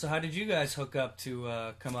out. So how did you guys hook up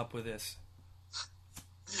to come up with this?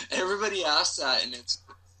 Everybody asks that, and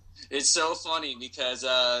it's so funny because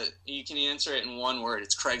you can answer it in one word.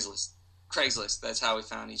 It's Craigslist. That's how we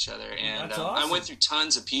found each other, and awesome. I went through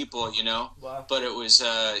tons of people, Wow. but it was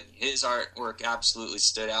his artwork absolutely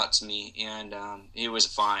stood out to me, and it was a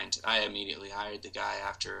find. I immediately hired the guy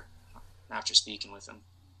after speaking with him.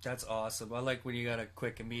 That's awesome. I like when you got a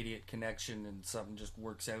quick, immediate connection and something just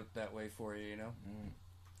works out that way for you.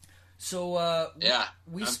 So Yeah,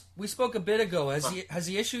 we spoke a bit ago. Has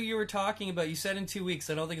the issue you were talking about? You said in 2 weeks.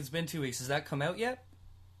 I don't think it's been 2 weeks. Has that come out yet?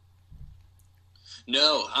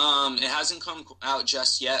 No, it hasn't come out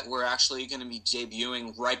just yet. We're actually going to be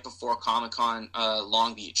debuting right before Comic-Con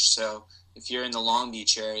Long Beach. So if you're in the Long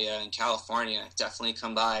Beach area in California, definitely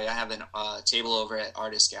come by. I have a table over at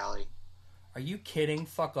Artist Alley. Are you kidding?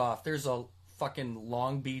 Fuck off. There's a fucking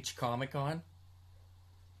Long Beach Comic-Con?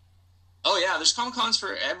 Oh, yeah, there's Comic-Cons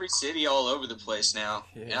for every city all over the place now.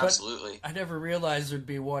 Yeah, absolutely. I never realized there'd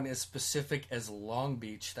be one as specific as Long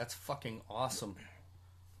Beach. That's fucking awesome.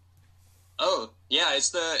 Oh, yeah, it's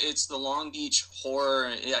the Long Beach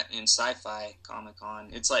Horror and Sci-Fi Comic-Con.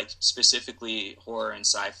 It's like specifically horror and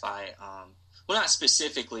sci-fi. Well, not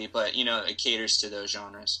specifically, but, it caters to those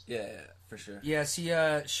genres. Yeah, for sure. Yeah, see,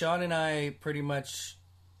 Sean and I pretty much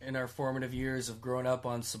in our formative years have grown up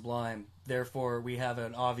on Sublime. Therefore, we have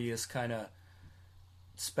an obvious kind of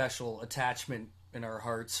special attachment in our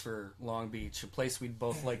hearts for Long Beach, a place we'd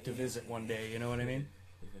both like to visit one day, you know what I mean?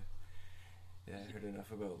 Yeah, I heard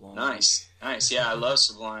enough about Long Nice. Yeah, I love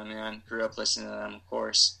Sublime, man. Grew up listening to them, of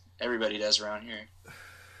course. Everybody does around here.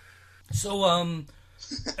 So,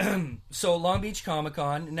 so Long Beach Comic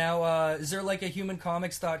Con. Now, is there like a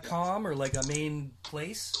humancomics.com or like a main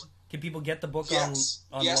place? Can people get the book online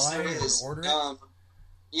there is. or order it?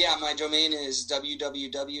 Yeah, my domain is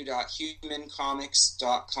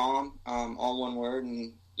www.humancomics.com, all one word.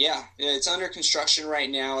 And yeah, it's under construction right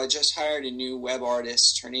now. I just hired a new web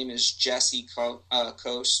artist. Her name is Jessie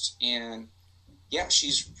Coast, and yeah,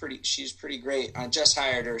 she's pretty great. I just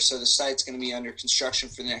hired her, so the site's going to be under construction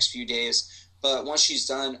for the next few days. But once she's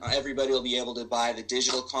done, everybody will be able to buy the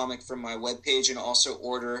digital comic from my webpage and also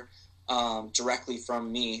order directly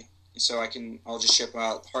from me. So I'll just ship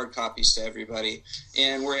out hard copies to everybody.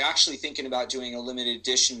 And we're actually thinking about doing a limited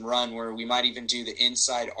edition run where we might even do the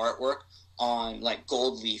inside artwork on like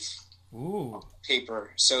gold leaf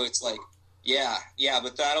paper. So it's like, yeah,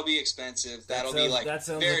 but that'll be expensive. That'll be like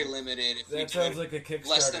very limited. If that sounds like a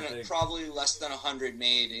Kickstarter thing. Probably less than 100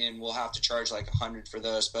 made, and we'll have to charge like 100 for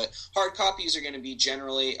those. But hard copies are going to be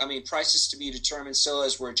generally, prices to be determined still,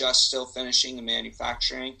 as we're just still finishing the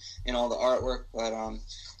manufacturing and all the artwork. But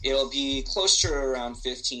it'll be close to around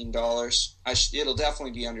 $15. It'll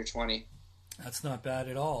definitely be under 20. That's not bad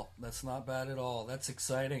at all. That's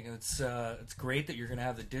exciting. It's great that you're going to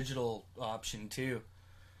have the digital option too.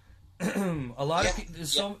 A lot of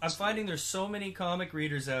people. I'm finding there's so many comic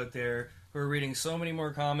readers out there who are reading so many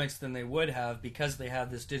more comics than they would have because they have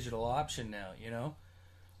this digital option now.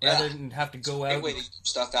 Rather than have to go out. Way to keep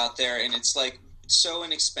stuff out there, and it's like so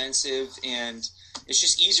inexpensive, and it's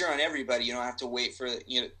just easier on everybody. You don't have to wait for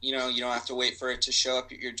you don't have to wait for it to show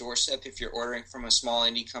up at your doorstep if you're ordering from a small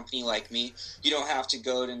indie company like me. You don't have to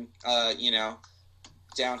go to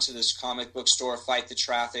down to this comic book store, fight the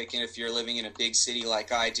traffic, and if you're living in a big city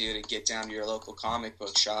like I do, to get down to your local comic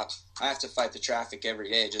book shop, I have to fight the traffic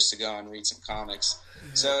every day just to go and read some comics. Yeah.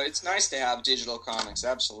 So it's nice to have digital comics,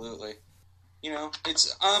 absolutely.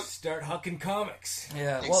 It's start hucking comics.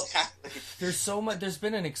 Yeah, well, exactly. There's so much. There's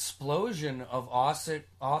been an explosion of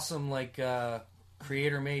awesome like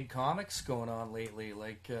creator-made comics going on lately.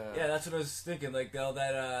 Like, yeah, that's what I was thinking. Like all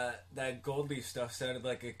that Gold Leaf stuff sounded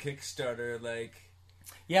like a Kickstarter. Like,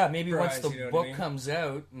 yeah, maybe once the book comes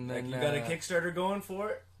out, and then you got a Kickstarter going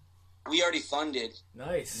for it. We already funded.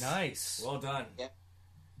 Nice. Well done. Yeah.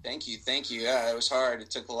 Thank you. Yeah, it was hard.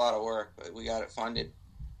 It took a lot of work, but we got it funded.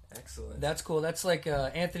 Excellent. That's cool. That's like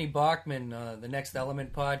Anthony Bachman, the Next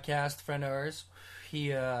Element podcast, friend of ours.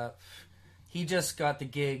 He just got the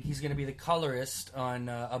gig. He's going to be the colorist on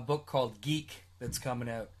a book called Geek that's coming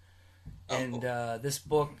out. And this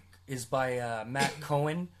book is by Matt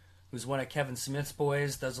Cohen, who's one of Kevin Smith's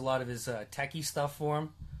boys, does a lot of his techie stuff for him.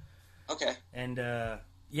 Okay. And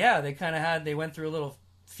they went through a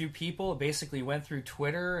few people. It basically went through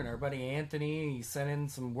Twitter, and our buddy Anthony, he sent in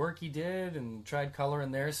some work he did and tried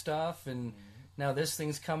coloring their stuff, and now this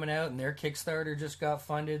thing's coming out, and their Kickstarter just got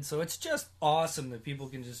funded. So it's just awesome that people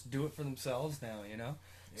can just do it for themselves now, you know?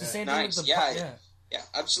 It's the same thing with the Yeah,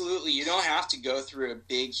 absolutely. You don't have to go through a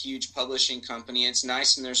big, huge publishing company. It's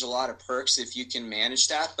nice, and there's a lot of perks if you can manage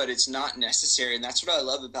that, but it's not necessary, and that's what I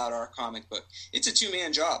love about our comic book. It's a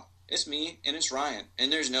two-man job. It's me, and it's Ryan,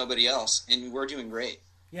 and there's nobody else, and we're doing great.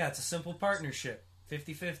 Yeah, it's a simple partnership,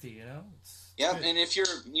 50-50, you know? Yeah, and if you're,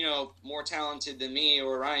 more talented than me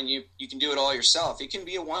or Ryan, you can do it all yourself. It can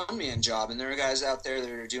be a one-man job, and there are guys out there that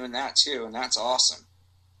are doing that, too, and that's awesome.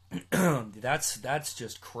 That's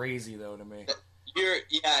just crazy, though, to me.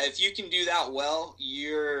 If you can do that well,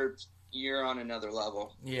 you're on another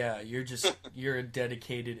level. Yeah, you're a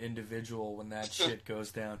dedicated individual when that shit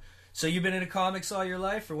goes down. So you've been into comics all your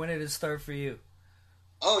life, or when did it start for you?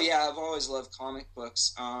 Oh yeah, I've always loved comic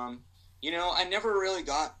books. I never really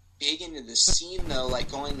got big into the scene though,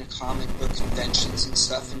 like going to comic book conventions and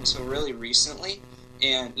stuff until really recently.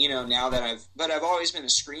 And now that I've always been a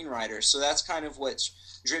screenwriter, so that's kind of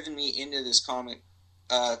what's driven me into this comic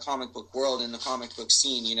book world and the comic book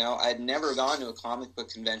scene. I'd never gone to a comic book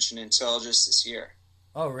convention until just this year.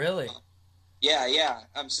 Oh, really? Yeah.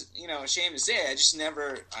 I'm, ashamed to say I just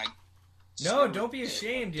never. No, don't be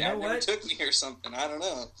ashamed. You know what? It took me or something. I don't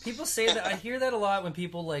know. People say that. I hear that a lot when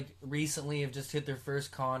people like recently have just hit their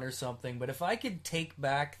first con or something. But if I could take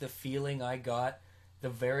back the feeling I got the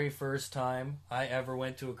very first time I ever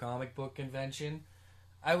went to a comic book convention,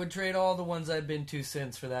 I would trade all the ones I've been to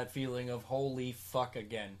since for that feeling of holy fuck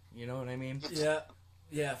again. You know what I mean?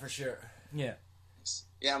 Yeah, for sure. Yeah.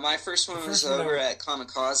 Yeah, my first one was over at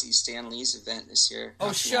Kamikaze, Stan Lee's event this year.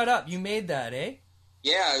 Oh, shut up. You made that, eh?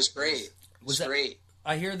 Yeah, it was great. It was great.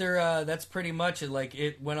 I hear that's pretty much it. Like,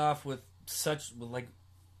 it went off with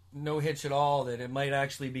no hitch at all that it might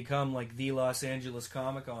actually become like the Los Angeles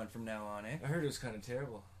Comic-Con from now on, eh? I heard it was kind of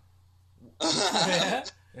terrible. Yeah?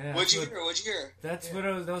 Yeah, What'd you hear? That's what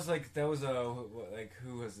it was. That was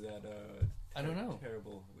who was that? I don't know.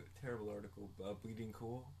 Terrible article. Bleeding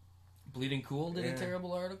Cool. Bleeding Cool did a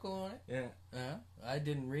terrible article on it? Yeah. I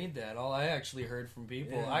didn't read that. All I actually heard from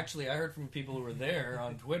people... Yeah. Actually, I heard from people who were there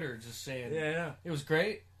on Twitter just saying... Yeah. It was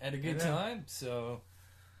great. Had a good time, so...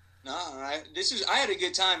 No, I had a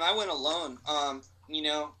good time. I went alone.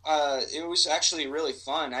 It was actually really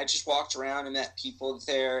fun. I just walked around and met people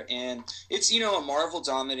there, and it's, a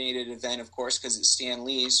Marvel-dominated event, of course, because it's Stan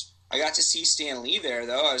Lee's. I got to see Stan Lee there,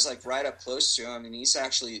 though. I was, right up close to him, and he's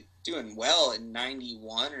actually doing well at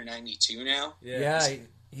 91 or 92 now. Yeah,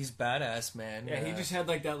 he's badass, man. Yeah, he just had,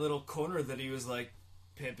 that little corner that he was,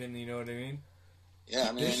 pimping, you know what I mean?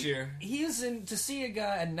 Yeah, man. This year. To see a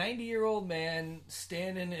 90-year-old man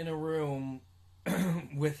standing in a room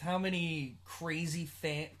with how many crazy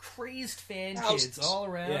crazed fan kids all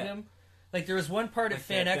around him. Like, there was one part at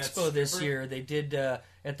Fan Expo this year, they did,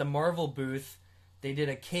 at the Marvel booth, they did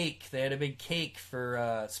a cake. They had a big cake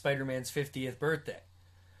for Spider-Man's 50th birthday.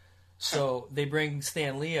 So they bring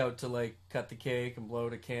Stan Lee out to, cut the cake and blow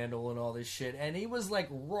out a candle and all this shit. And he was,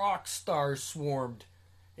 rock star swarmed.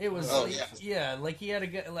 It was, he had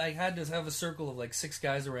had to have a circle of, 6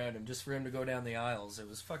 guys around him just for him to go down the aisles. It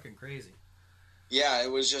was fucking crazy. Yeah,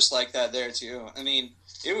 it was just like that there, too. I mean,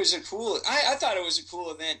 it was I thought it was a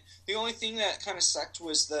cool event. The only thing that kind of sucked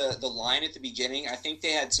was the line at the beginning. I think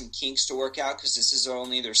they had some kinks to work out because this is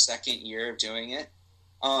only their second year of doing it.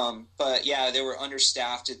 But, yeah, they were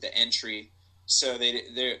understaffed at the entry, so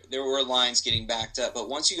there were lines getting backed up. But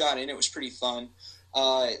once you got in, it was pretty fun.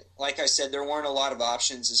 Like I said, there weren't a lot of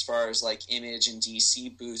options as far as, Image and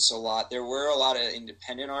DC booths a lot. There were a lot of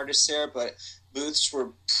independent artists there, but booths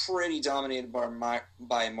were pretty dominated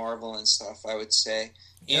by Marvel and stuff, I would say.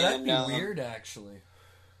 Yeah, that'd be weird, actually.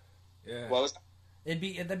 Yeah. What was that?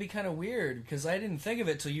 That'd be kind of weird, because I didn't think of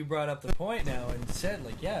it till you brought up the point now and said,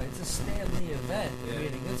 it's a Stan Lee event,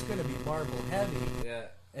 meaning it's going to be Marvel heavy. Yeah.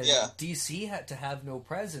 And DC had to have no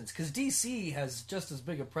presence, because DC has just as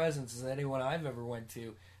big a presence as anyone I've ever went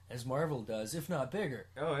to as Marvel does, if not bigger.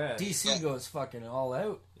 Oh, yeah. DC goes fucking all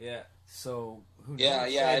out. Yeah. So, who knows?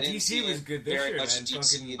 Yeah, I didn't DC was good this very year, much man.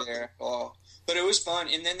 DC there. Oh. But it was fun.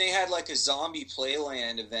 And then they had, a zombie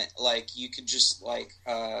playland event. You could just,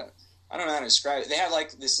 I don't know how to describe it. They have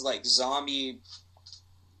like this like zombie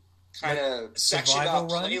kind of section survival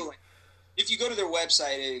about run? Playland. If you go to their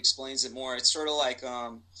website, it explains it more. It's sort of like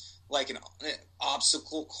an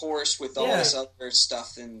obstacle course with all Yeah. this other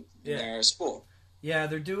stuff in there. It's cool. Yeah,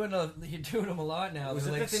 you're doing them a lot now. Was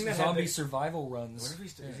They're it like the thing that had zombie the- survival What runs. if we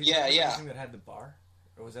st- Yeah, is he yeah. the thing that had the bar,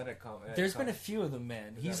 or was that at There's been a few of them,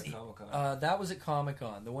 man. Was He's that at Comic-Con? that was at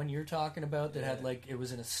Comic-Con. The one you're talking about that had Yeah. like it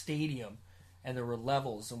was in a stadium, and there were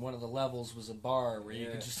levels, and one of the levels was a bar where you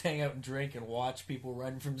Yeah. could just hang out and drink and watch people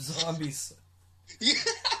run from zombies.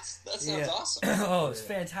 Yes, that sounds Yeah. awesome. Oh, it's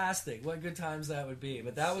fantastic! What good times that would be.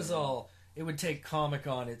 But that was all. It would take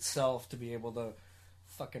Comic-Con itself to be able to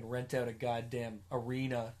fucking rent out a goddamn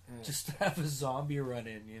arena just to have a zombie run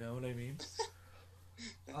in. You know what I mean? That'd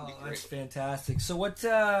be Oh, great. that's fantastic. So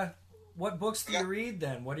what books do you read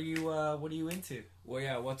then? What are you into? Well,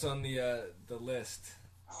 yeah. What's on the list?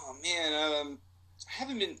 Oh man, I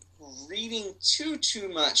haven't been reading too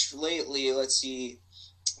much lately. Let's see.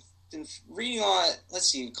 Been reading on. Let's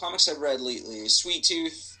see, comics I've read lately. Sweet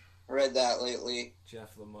Tooth. I read that lately.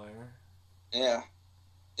 Jeff Lemire. Yeah,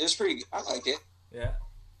 it was pretty good. I like it. Yeah,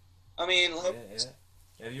 I mean, yeah.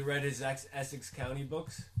 Have you read his Essex County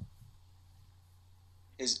books?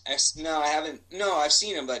 No, I haven't. No, I've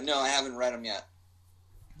seen them, but no, I haven't read them yet.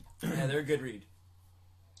 Yeah, they're a good read.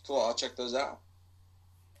 Cool, I'll check those out.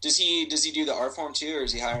 Does he do the art form too, or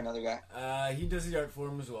does he hire another guy? He does the art for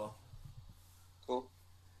him as well. Cool.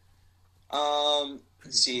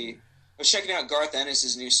 Let's see. I was checking out Garth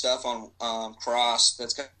Ennis' new stuff on Cross.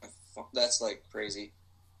 That's like crazy.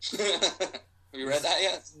 Have you read that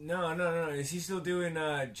yet? No. Is he still doing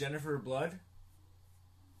Jennifer Blood?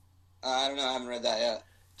 I don't know. I haven't read that yet.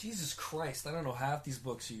 Jesus Christ! I don't know half these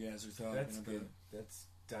books you guys are talking That's about. good. That's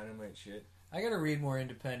dynamite shit. I gotta read more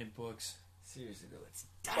independent books. Seriously though, it's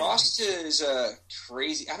Cross is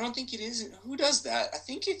crazy. I don't think it is. Who does that? I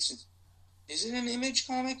think it's. Is it an Image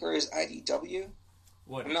comic or is IDW?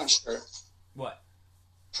 What? I'm not sure. What?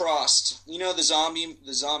 Crossed. You know the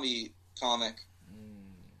zombie comic.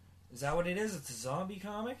 Is that what it is? It's a zombie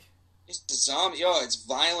comic? It's the zombie. Oh, it's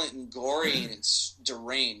violent and gory and it's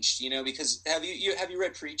deranged. You know, because have you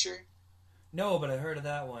read Preacher? No, but I heard of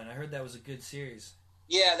that one. I heard that was a good series.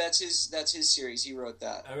 Yeah, that's his series. He wrote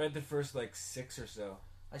that. I read the first like 6 or so.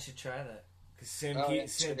 I should try that. Cause Sam Oh,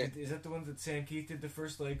 Keith, yeah, sure. is that the ones that Sam Keith did the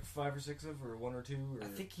first like 5 or 6 of, or 1 or 2? Or... I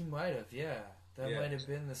think he might have, yeah. That Yeah. might have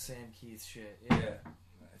been the Sam Keith shit. Yeah,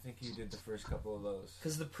 I think he did the first couple of those.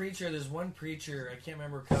 Because the Preacher, there's one Preacher, I can't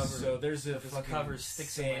remember cover. So there's a the fucking cover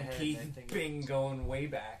sticks in my Sam head, Keith and I think- bing going way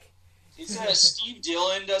back. It's Steve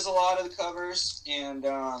Dillon does a lot of the covers, and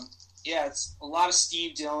yeah, it's a lot of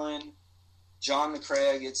Steve Dillon. John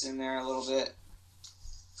McCrae gets in there a little bit.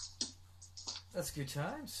 That's good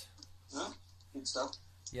times. Huh? Good stuff.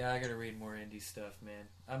 Yeah, I gotta read more indie stuff, man.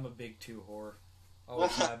 I'm a big 2 whore.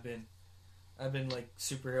 Always have been. I've been like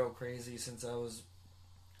superhero crazy since I was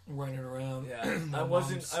running around. Yeah, my I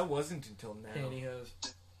wasn't mom's until now. pantyhose.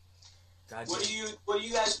 God What damn. do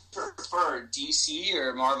you guys prefer, DC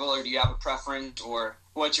or Marvel, or do you have a preference, or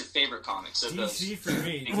what's your favorite comics of those? DC for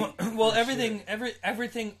me. Well, for everything, sure.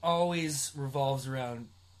 everything always revolves around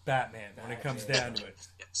Batman when it comes down to it.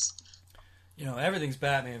 Yes. You know, everything's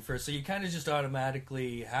Batman first, so you kind of just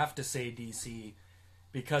automatically have to say DC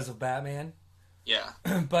because of Batman. Yeah.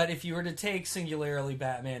 But if you were to take singularly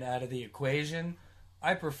Batman out of the equation,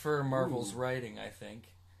 I prefer Marvel's writing, I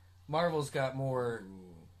think. Marvel's got more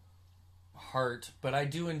heart, but I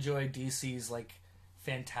do enjoy DC's like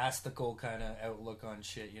fantastical kind of outlook on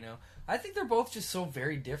shit, you know? I think they're both just so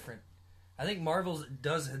very different. I think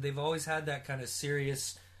they've always had that kind of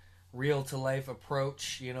serious, real to life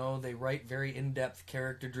approach, you know? They write very in-depth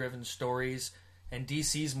character driven stories, and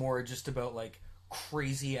DC's more just about like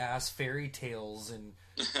crazy ass fairy tales and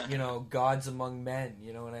you know, gods among men,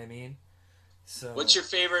 you know what I mean? So What's your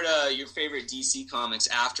favorite DC comics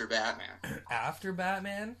after Batman? after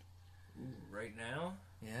Batman? Right now,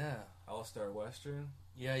 Yeah. All-Star Western.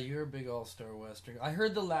 Yeah, you're a big all-star western. I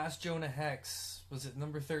heard the last Jonah Hex, was it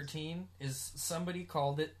number 13? Somebody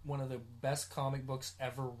called it one of the best comic books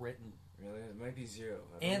ever written. Really, it might be 0.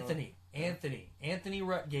 I don't Anthony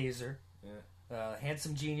Rutgazer, Yeah.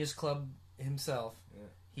 Handsome Genius Club himself. Yeah.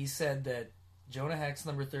 He said that Jonah Hex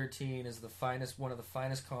number 13 is one of the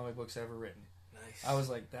finest comic books ever written. Nice. I was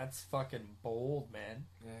like, that's fucking bold, man.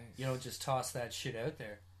 Nice. You don't just toss that shit out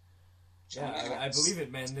there. Yeah, I believe it,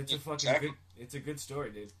 man. It's a fucking Check. good. It's a good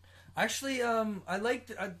story, dude. Actually, I like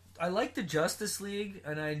the Justice League,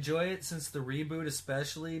 and I enjoy it since the reboot,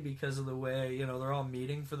 especially because of the way, you know, they're all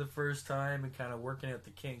meeting for the first time and kind of working out the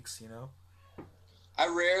kinks, you know. I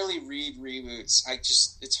rarely read reboots.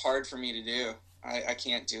 It's hard for me to do. I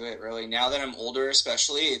can't do it really. Now that I'm older,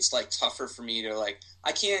 especially, it's like tougher for me to like.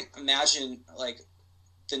 I can't imagine like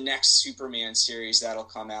the next Superman series that'll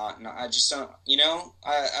come out, and I just don't. You know,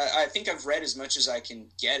 I think I've read as much as I can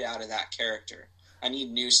get out of that character. I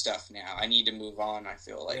need new stuff now. I need to move on. I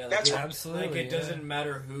feel like that's what, absolutely. Like it doesn't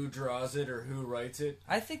matter who draws it or who writes it.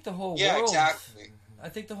 I think the whole yeah, world. exactly. I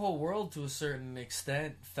think the whole world, to a certain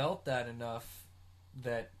extent, felt that enough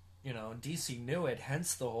that DC knew it.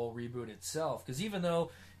 Hence the whole reboot itself. Because even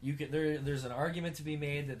though there's an argument to be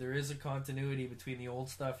made that there is a continuity between the old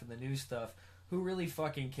stuff and the new stuff, who really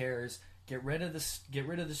fucking cares? Get rid of the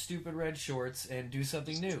stupid red shorts and do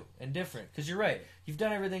something new and different. Because you're right, you've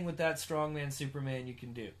done everything with that strongman Superman you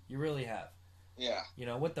can do. You really have. Yeah.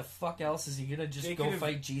 What the fuck else is he gonna just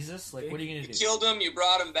fight Jesus? Like, what are you gonna do? You killed him, you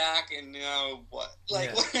brought him back, and what?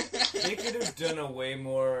 Like, Yeah. They could have done a way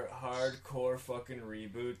more hardcore fucking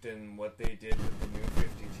reboot than what they did with the new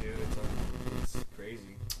 52. It's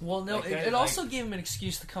crazy. Well, no, Like it also gave him an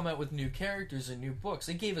excuse to come out with new characters and new books.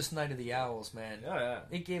 It gave us Night of the Owls, man. Oh, yeah.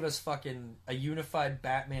 It gave us fucking a unified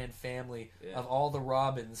Batman family Yeah. of all the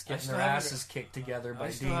Robins getting still their haven't- asses kicked together by I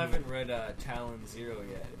still Dini. haven't read Talon Zero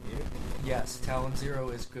yet. Have you? Yes, Talon Zero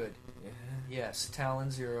is good. Yeah. Yes,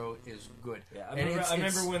 Talon Zero is good. Yeah, I And remember, it's- I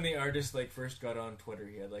remember when the artist first got on Twitter.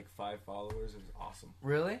 He had 5 followers. It was awesome.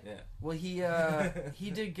 Really? Yeah. Well, he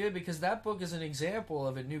did good because that book is an example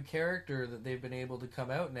of a new character that they've been able to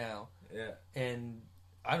come out now. Yeah. And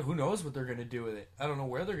who knows what they're going to do with it. I don't know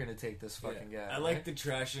where they're going to take this fucking guy. I like the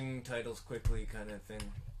trashing titles quickly kind of thing.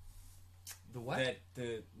 The what?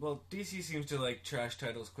 DC seems to trash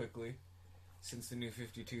titles quickly since the new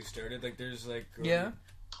 52 started. There's Yeah.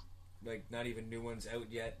 not even new ones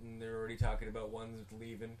out yet, and they're already talking about ones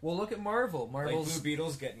leaving. Well, look at Marvel. Marvel's Blue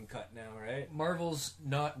Beetle's getting cut now, right? Marvel's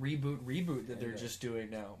not reboot that they're just doing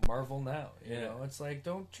now. Marvel now. You know, it's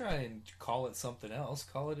don't try and call it something else.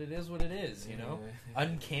 Call it is what it is, you know?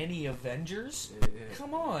 Uncanny Avengers?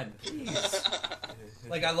 Come on, please.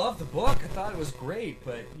 I love the book. I thought it was great,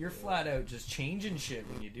 but you're flat out just changing shit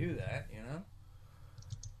when you do that, you know?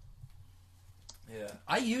 Yeah.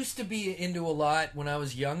 I used to be into a lot when I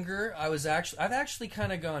was younger. I've actually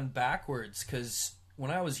kind of gone backwards because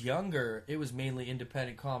when I was younger, it was mainly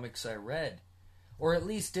independent comics I read, or at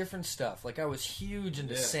least different stuff. I was huge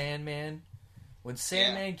into Sandman. When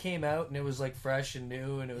Sandman came out and it was fresh and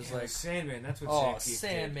new, and it was Sandman. That's what Sam Keith did.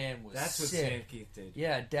 Sandman was That's what sick. Sam Keith did.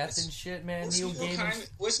 Yeah, Death and shit, man.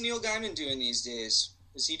 What's Neil Gaiman doing these days?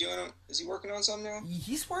 Is he working on something now?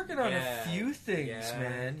 He's working on a few things, yeah,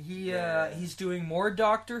 man. He's doing more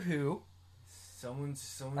Doctor Who. Someone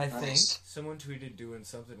I think someone tweeted doing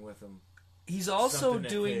something with him. he's also something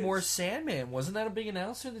doing more Sandman. Wasn't that a big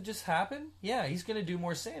announcement that just happened? Yeah, he's going to do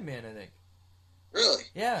more Sandman, I think. Really?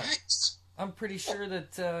 Yeah. Nice. I'm pretty sure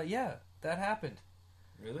that that happened.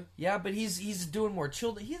 Really? Yeah, but he's doing more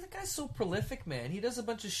children. The guy's so prolific, man. He does a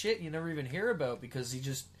bunch of shit you never even hear about because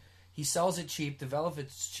he sells it cheap, develops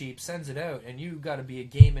it cheap, sends it out, and you got to be a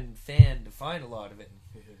gaming fan to find a lot of it.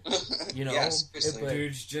 You know, Yes,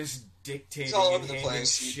 dude's just dictating all and over the handing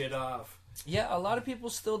place. shit off. Yeah, a lot of people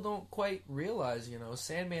still don't quite realize,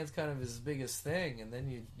 Sandman's kind of his biggest thing, and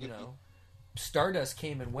then you know, Stardust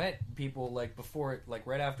came and went. People before it,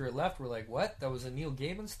 right after it left, were like, "What? That was a Neil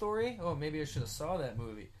Gaiman story? Oh, maybe I should have saw that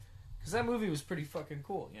movie." Because that movie was pretty fucking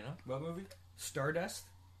cool, What movie? Stardust.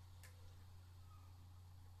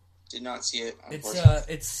 Did not see it. It's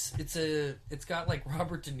got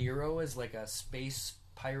Robert De Niro as a space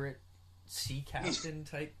pirate sea captain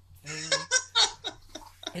type thing.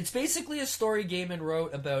 It's basically a story Gaiman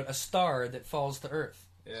wrote about a star that falls to Earth.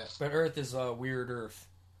 Yeah. But Earth is a weird Earth.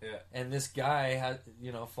 Yeah. And this guy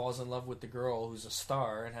falls in love with the girl who's a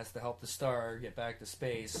star and has to help the star get back to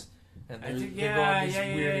space. And they go on these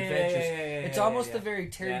weird adventures. It's almost a very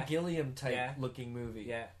Terry Gilliam type looking movie.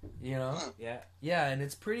 Yeah. You know? Yeah. Yeah, and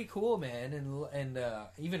it's pretty cool, man. And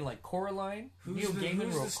even Coraline. Neil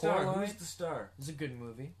Gaiman wrote Coraline. Who's the star? It's a good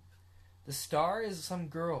movie. The star is some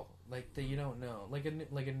girl that you don't know, like a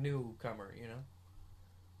newcomer, you know.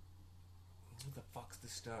 Who the fuck's the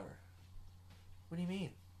star? What do you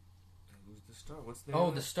mean? Who's the star? What's the name? Oh,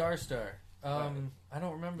 of the it? Star. I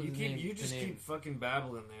don't remember the name. You just keep fucking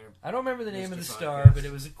babbling there. I don't remember the name of the Mr. star, Podcast. but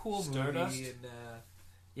it was a cool Stardust? movie. And,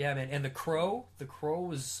 yeah, man. And The Crow. The Crow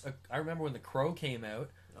was. I remember when The Crow came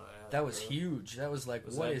out. Oh, yeah, That was huge. That was what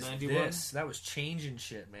that is 91? this? That was changing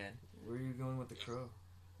shit, man. Where are you going with the Crow?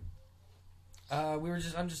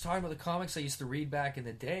 I'm just talking about the comics I used to read back in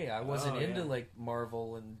the day. I wasn't into yeah. like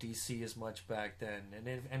Marvel and DC as much back then, and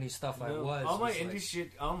if any stuff I No, was. all my was, indie like,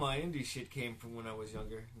 shit. All my indie shit came from when I was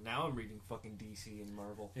younger. Now I'm reading fucking DC and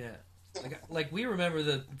Marvel. Yeah, like we remember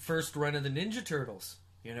the first run of the Ninja Turtles.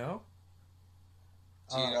 You know.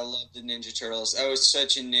 Dude, I love the Ninja Turtles. I was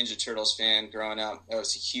such a Ninja Turtles fan growing up. That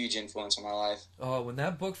was a huge influence on my life. Oh, when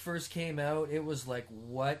that book first came out, it was like,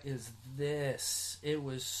 what is this? It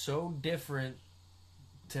was so different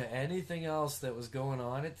to anything else that was going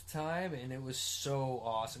on at the time, and it was so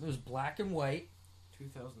awesome. It was black and white,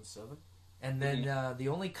 2007. and then the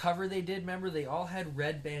only cover they did, remember, they all had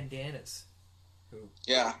red bandanas.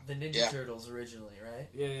 Yeah. The Ninja Yeah. Turtles originally, right?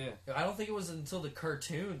 Yeah. I don't think it was until the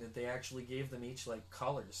cartoon that they actually gave them each, like,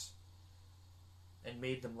 colors. And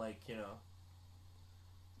made them, like, you know...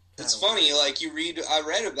 It's kinda funny, weird. like I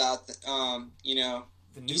read about, you know,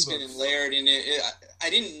 The new Eastman books. and Laird, and I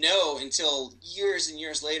didn't know until years and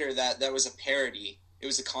years later that was a parody. It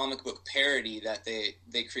was a comic book parody that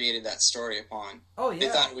they created that story upon. Oh, They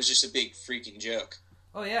yeah. thought it was just a big freaking joke.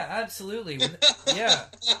 Oh, yeah, absolutely. Yeah.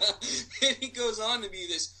 And it goes on to be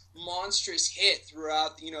this monstrous hit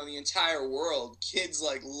throughout, you know, the entire world. Kids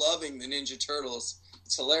like loving the Ninja Turtles.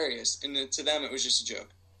 It's hilarious, and to them it was just a joke.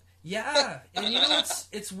 Yeah, and you know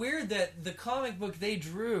it's weird that the comic book they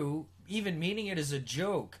drew, even meaning it as a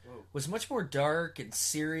joke, was much more dark and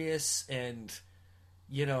serious and,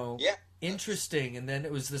 you know, Yeah. interesting. And then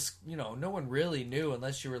it was this, you know, no one really knew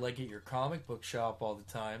unless you were like at your comic book shop all the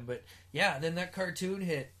time. But yeah, then that cartoon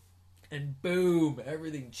hit, and boom,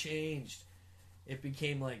 everything changed. It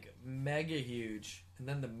became like mega huge, and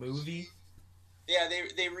then the movie. Yeah,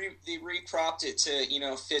 they recropped it to, you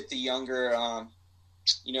know, fit the younger,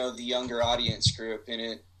 you know, the younger audience group,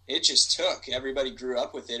 and it just took. Everybody grew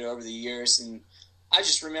up with it over the years, and I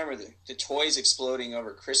just remember the toys exploding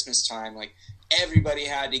over Christmas time. Like, everybody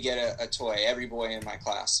had to get a toy, every boy in my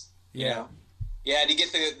class. You know? You had to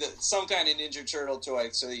get the some kind of Ninja Turtle toy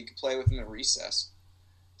so that you could play with them at recess.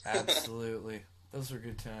 Absolutely. Those were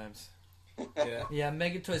good times. Yeah. Yeah,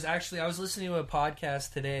 Mega Toys. Actually, I was listening to a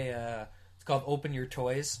podcast today. It's called Open Your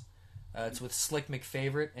Toys. It's with Slick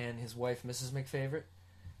McFavorite and his wife, Mrs. McFavorite.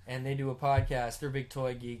 And they do a podcast. They're big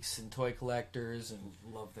toy geeks and toy collectors and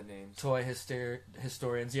Love the names. toy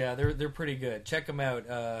historians. Yeah, they're pretty good. Check them out.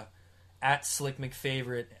 At Slick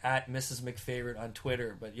McFavorite, at Mrs. McFavorite on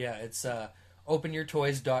Twitter. But yeah, it's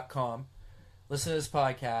openyourtoys.com. Listen to this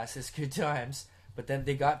podcast. It's good times. But then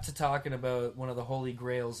they got to talking about one of the holy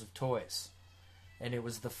grails of toys. And it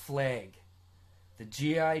was the Flag. The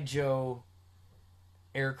G.I. Joe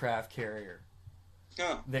aircraft carrier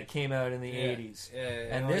Huh. that came out in the 80s. Yeah.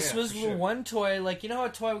 And this was the one toy, like, you know how a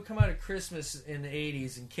toy would come out at Christmas in the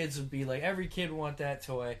 80s and kids would be like, every kid would want that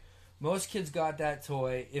toy. Most kids got that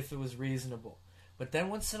toy if it was reasonable. But then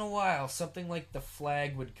once in a while, something like the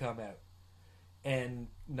Flag would come out. And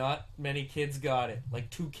not many kids got it. Like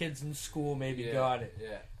 2 kids in school maybe got it.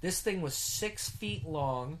 Yeah. This thing was 6 feet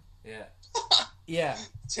long. Yeah. Yeah.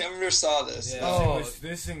 Never saw this. Yeah. Oh,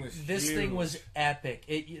 This thing was This huge. thing was epic.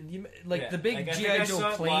 Yeah. The big Like, I think G.I. I Joe saw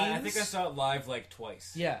it planes. I think I saw it live like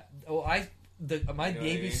twice. Yeah. Oh, my You know what I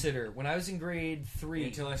mean? babysitter, when I was in grade 3.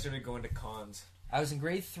 Until I started going to cons. I was in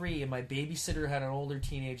grade 3, and my babysitter had an older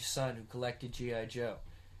teenage son who collected G.I. Joe.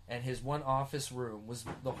 And his one office room was,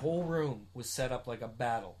 the whole room was set up like a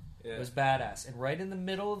battle. Yeah. It was badass. And right in the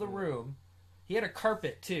middle of the room, he had a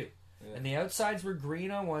carpet too. Yeah. And the outsides were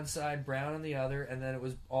green on one side, brown on the other, and then it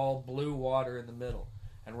was all blue water in the middle.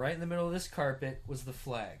 And right in the middle of this carpet was the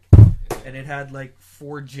Flag. And it had like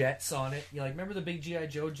 4 jets on it. You like remember the big G.I.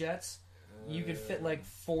 Joe jets? You could fit like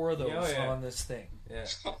 4 of those on this thing. Yeah.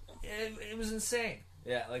 It was insane.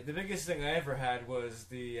 Yeah, like the biggest thing I ever had was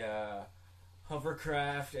the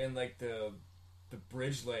hovercraft and like the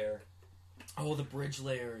bridge layer. Oh, the bridge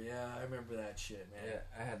layer. Yeah, I remember that shit, man. Yeah,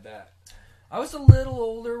 I had that. I was a little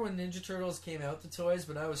older when Ninja Turtles came out, the toys,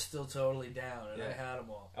 but I was still totally down, and I had them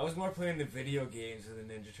all. I was more playing the video games of the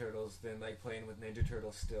Ninja Turtles than like playing with Ninja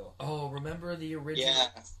Turtles still. Oh, remember the original? Yeah.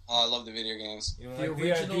 Oh, I love the video games. You know, The like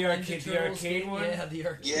original the Ninja Turtles arcade game? one? Yeah, the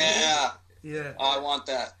arcade. Yeah. Yeah. Oh, I want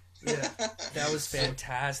that. Yeah. That was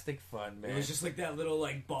fantastic fun, man. It was just like that little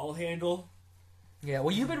like ball handle. Yeah,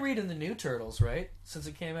 well, you've been reading the new Turtles, right? Since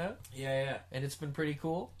it came out? Yeah. And it's been pretty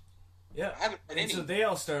cool? Yeah. I haven't read And any. so they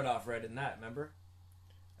all started off red in that, remember?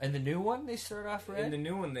 And the new one, they start off red? In the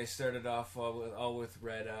new one, they started off all with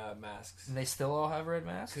red masks. And they still all have red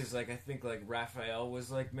masks? Because like I think like Raphael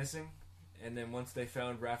was like missing, and then once they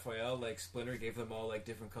found Raphael, like Splinter gave them all like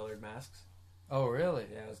different colored masks. Oh, really?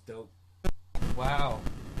 Yeah, it was dope. Wow.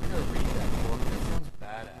 I'm gonna read that book. That sounds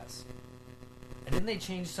badass. And didn't they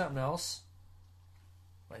change something else?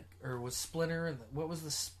 Like, or was Splinter? What was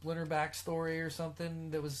the Splinter backstory or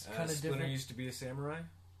something that was kind of Splinter different? used to be a samurai.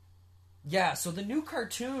 Yeah, so the new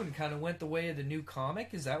cartoon kind of went the way of the new comic.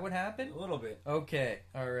 Is that what happened? A little bit. Okay,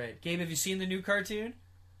 all right. Gabe, have you seen the new cartoon?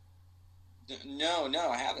 No,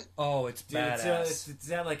 I haven't. Oh, it's Dude, badass.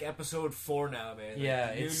 it's at like episode 4 now, man. Like,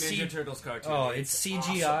 Yeah, the new it's Ninja Turtles cartoon. Oh, it's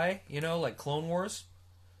CGI, awesome. you know, like Clone Wars.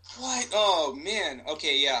 What? Oh man.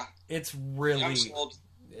 Okay, yeah. It's really I'm sold.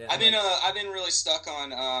 Yeah, I've been really stuck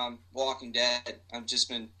on Walking Dead. I've just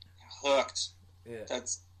been hooked. Yeah.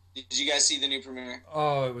 Did you guys see the new premiere?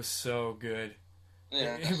 oh, it was so good.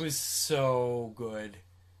 Yeah. It was so good.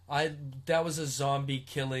 That was a zombie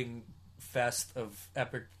killing fest of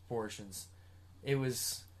epic proportions. It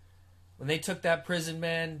was when they took that prison,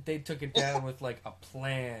 man. They took it down with like a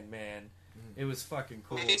plan, man. It was fucking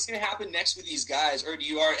cool. It's gonna happen next with these guys, or have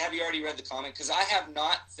you already read the comic? Because I have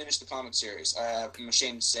not finished the comic series. I'm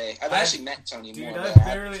ashamed to say. I've actually met Tony Dude, more.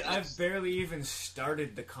 I've barely even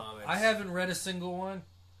started the comics. I haven't read a single one.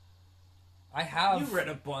 I have. You read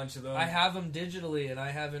a bunch of them. I have them digitally, and I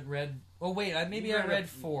haven't read. Oh wait, I read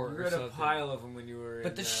 4 You or read something. a pile of them when you were.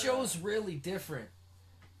 But the show's really different.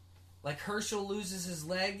 Like Herschel loses his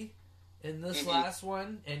leg in this last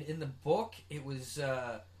one, and in the book it was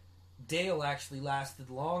Dale actually lasted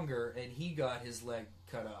longer, and he got his leg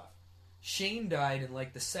cut off. Shane died in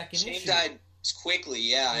like the second issue. Shane died quickly,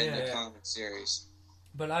 in the Yeah. comic series.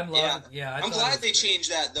 But I'm loving. Yeah, I'm glad they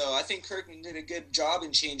changed that though. I think Kirkman did a good job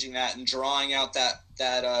in changing that and drawing out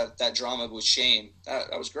that drama with Shane.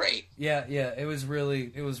 That was great. Yeah, it was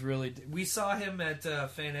really. We saw him at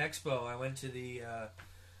Fan Expo. I went to the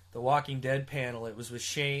Walking Dead panel. It was with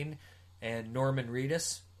Shane and Norman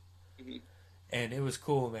Reedus, and it was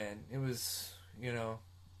cool, man. It was,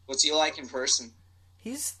 What's he like in person?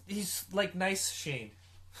 he's like nice Shane.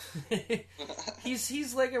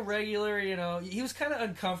 he's like a regular, he was kind of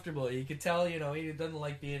uncomfortable. You could tell, he doesn't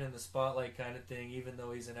like being in the spotlight kind of thing, even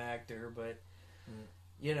though he's an actor. But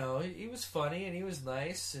he was funny and he was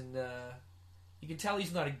nice, and you can tell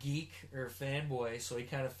he's not a geek or a fanboy, so he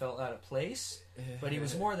kind of felt out of place. But he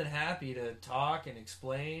was more than happy to talk and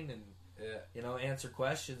explain and answer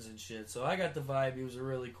questions and shit. So I got the vibe he was a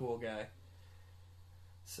really cool guy.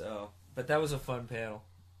 So, but that was a fun panel.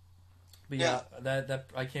 But yeah, that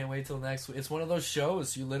I can't wait till next week. It's one of those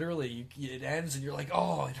shows you literally it ends and you're like,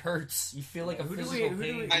 oh, it hurts. You feel like a physical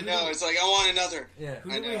pain. I know. It's like I want another. Yeah.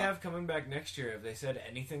 Who do we have coming back next year? Have they said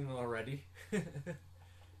anything already? What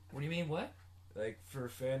do you mean? What? Like for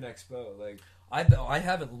Fan Expo, like I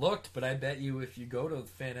haven't looked, but I bet you if you go to the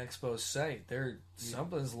Fan Expo's site,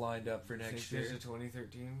 something's lined up for next think year. there's a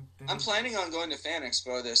 2013 thing? I'm planning on going to Fan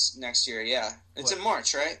Expo this next year. Yeah, it's in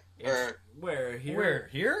March, right? Where here? Where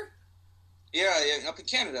here? Yeah, up in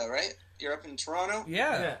Canada, right? You're up in Toronto?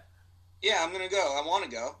 Yeah. Yeah, I'm going to go. I want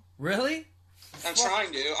to go. Really? I'm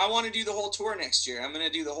trying to. I want to do the whole tour next year. I'm going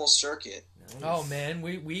to do the whole circuit. Nice. Oh man,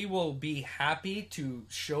 we will be happy to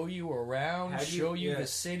show you around, show you the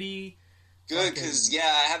city. Good, because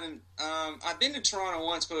I haven't. I've been to Toronto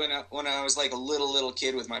once, but when I was like a little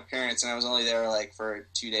kid with my parents, and I was only there like for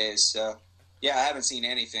 2 days. So yeah, I haven't seen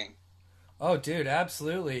anything. Oh, dude,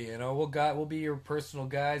 absolutely. We'll be your personal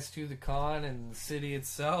guides to the con and the city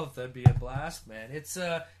itself. That'd be a blast, man. It's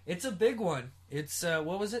a big one. It's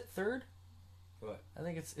what was it? Third? What? I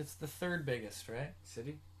think it's the third biggest, right?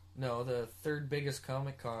 City? No, the third biggest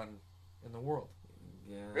Comic Con in the world.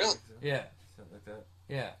 Yeah. Really? I think so. Yeah. Something like that.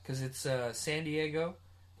 Yeah, because it's San Diego,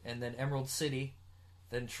 and then Emerald City,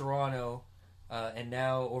 then Toronto, and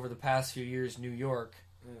now over the past few years, New York.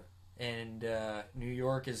 Yeah. And New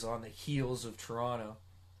York is on the heels of Toronto.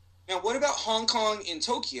 Now, what about Hong Kong and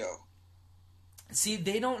Tokyo? See,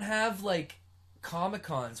 they don't have like Comic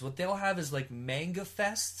Cons. What they'll have is like manga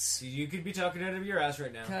fests. See, you could be talking out of your ass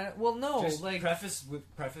right now. Well, no, Just like preface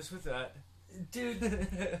with that,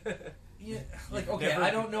 dude. Yeah, like You've okay, never-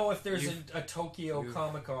 I don't know if there's you've- a Tokyo you've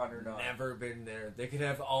Comic Con or not. Never been there. They could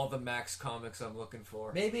have all the Max comics I'm looking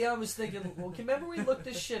for. Maybe I was thinking. Well, remember we looked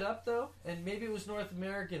this shit up though, and maybe it was North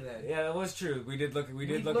America then. Yeah, that was true. We did look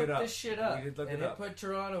it looked up. this shit up, We did look and it up. put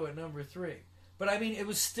Toronto at number 3. But I mean, it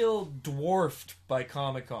was still dwarfed by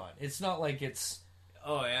Comic Con. It's not like it's.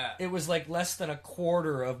 Oh yeah. It was like less than a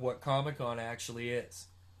quarter of what Comic Con actually is.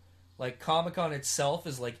 Like Comic Con itself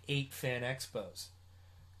is like 8 fan expos,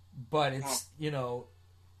 but it's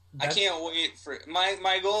I can't wait for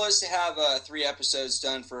my goal is to have 3 episodes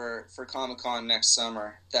done for Comic-Con next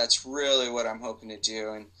summer. That's really what I'm hoping to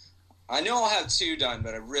do, and I know I'll have 2 done,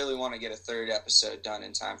 but I really want to get a 3rd episode done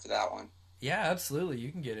in time for that one. Yeah, absolutely.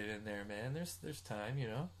 You can get it in there, man. There's time,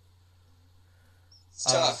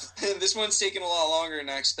 It's tough. This one's taken a lot longer than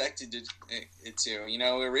I expected it to. You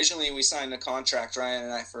know, originally we signed a contract, Ryan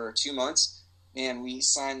and I, for 2 months, and we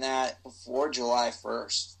signed that before July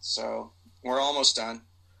 1st. So we're almost done.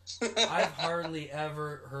 I've hardly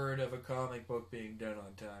ever heard of a comic book being done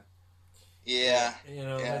on time. Yeah. You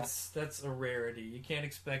know, yeah. that's a rarity. You can't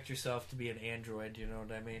expect yourself to be an android, you know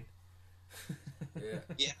what I mean?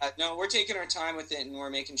 Yeah, no, we're taking our time with it, and we're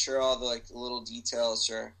making sure all the little details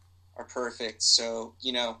are perfect. So,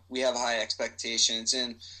 you know, we have high expectations,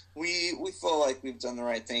 and we feel like we've done the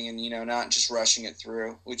right thing, and, you know, not just rushing it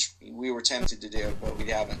through, which we were tempted to do, but we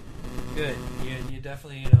haven't. Good. You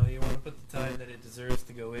definitely, you know, you want to put the time that it deserves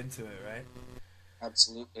to go into it, right?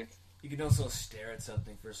 Absolutely. You can also stare at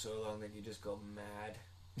something for so long that you just go mad.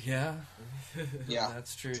 Yeah. Yeah.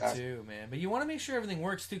 That's true, too, man. But you want to make sure everything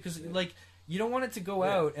works, too, because, you don't want it to go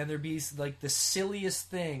out and there be, the silliest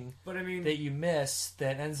thing that you miss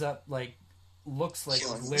that ends up, looks like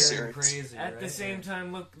glaring crazy. At the same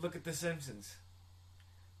time, look at The Simpsons.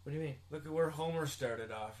 What do you mean? Look at where Homer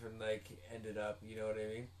started off and, ended up, you know what I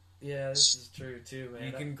mean? Yeah, this is true, too, man.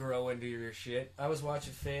 You can grow into your shit. I was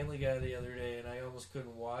watching Family Guy the other day, and I almost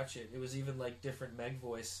couldn't watch it. It was even, different Meg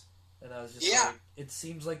voice. And I was just it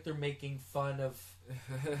seems like they're making fun of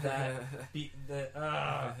that.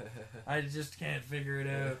 I just can't figure it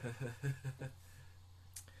out.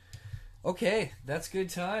 Okay, that's good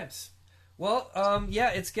times. Well,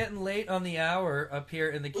 it's getting late on the hour up here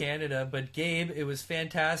in the Canada, but Gabe, it was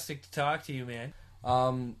fantastic to talk to you, man.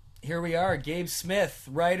 Here we are, Gabe Smith,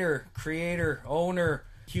 writer, creator, owner,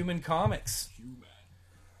 Human Comics.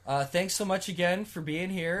 Thanks so much again for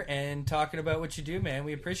being here and talking about what you do, man.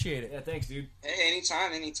 We appreciate it. Yeah, thanks, dude. Hey,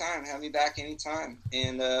 anytime. Have me back anytime.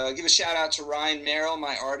 And give a shout out to Ryan Merrill,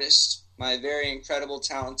 my artist, my very incredible,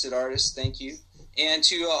 talented artist. Thank you. And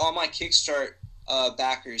to all my Kickstart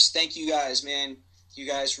backers. Thank you guys, man. You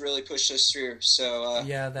guys really pushed us through. So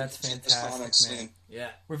yeah, that's fantastic, man. Yeah,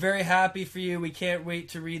 we're very happy for you. We can't wait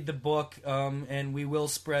to read the book, and we will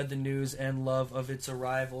spread the news and love of its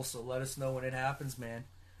arrival. So let us know when it happens, man.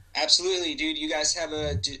 Absolutely, dude. You guys have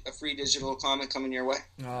a free digital comic coming your way.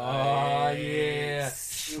 Oh, yeah.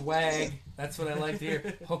 Swag. That's what I like to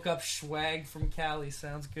hear. Hook up swag from Cali.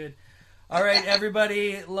 Sounds good. All right,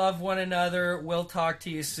 everybody. Love one another. We'll talk to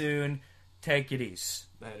you soon. Take it easy.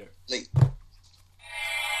 Later. Late.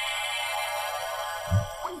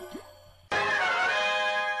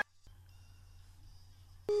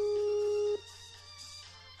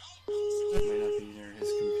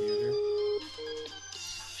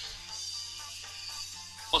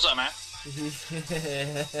 What's up, Matt?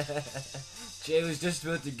 Jay was just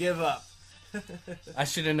about to give up. I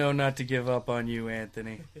should have known not to give up on you,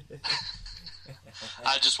 Anthony.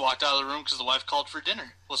 I just walked out of the room because the wife called for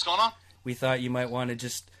dinner. What's going on? We thought you might want to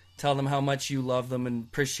just tell them how much you love them and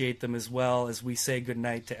appreciate them as well as we say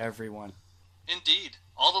goodnight to everyone. Indeed.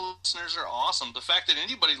 All the listeners are awesome. The fact that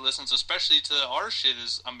anybody listens, especially to our shit,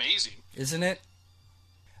 is amazing. Isn't it?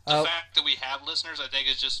 The fact that we have listeners, I think,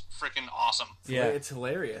 is just freaking awesome. Yeah. It's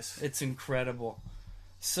hilarious. It's incredible.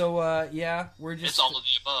 So, we're just... It's all of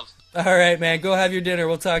the above. All right, man. Go have your dinner.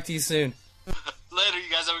 We'll talk to you soon. Later. You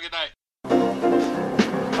guys have a good night.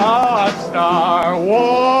 Star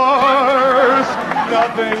Wars,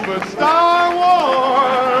 nothing but Star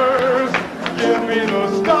Wars. Give me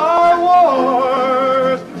the Star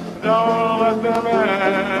Wars. Don't let them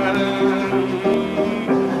end.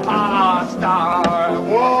 Star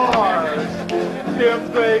Wars.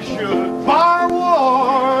 If they should bar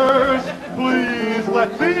wars, please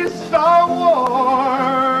let these Star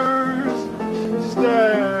Wars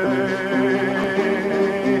stay.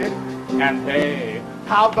 And hey,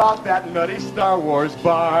 how about that nutty Star Wars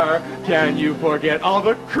bar? Can you forget all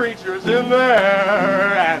the creatures in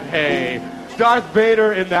there? And hey, Darth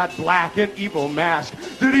Vader in that black and evil mask.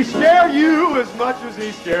 Did he scare you as much as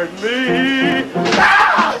he scared me?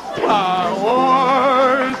 Star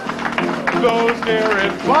Wars! Those near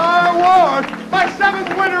in Star Wars! My seventh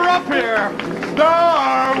winner up here!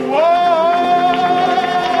 Star Wars!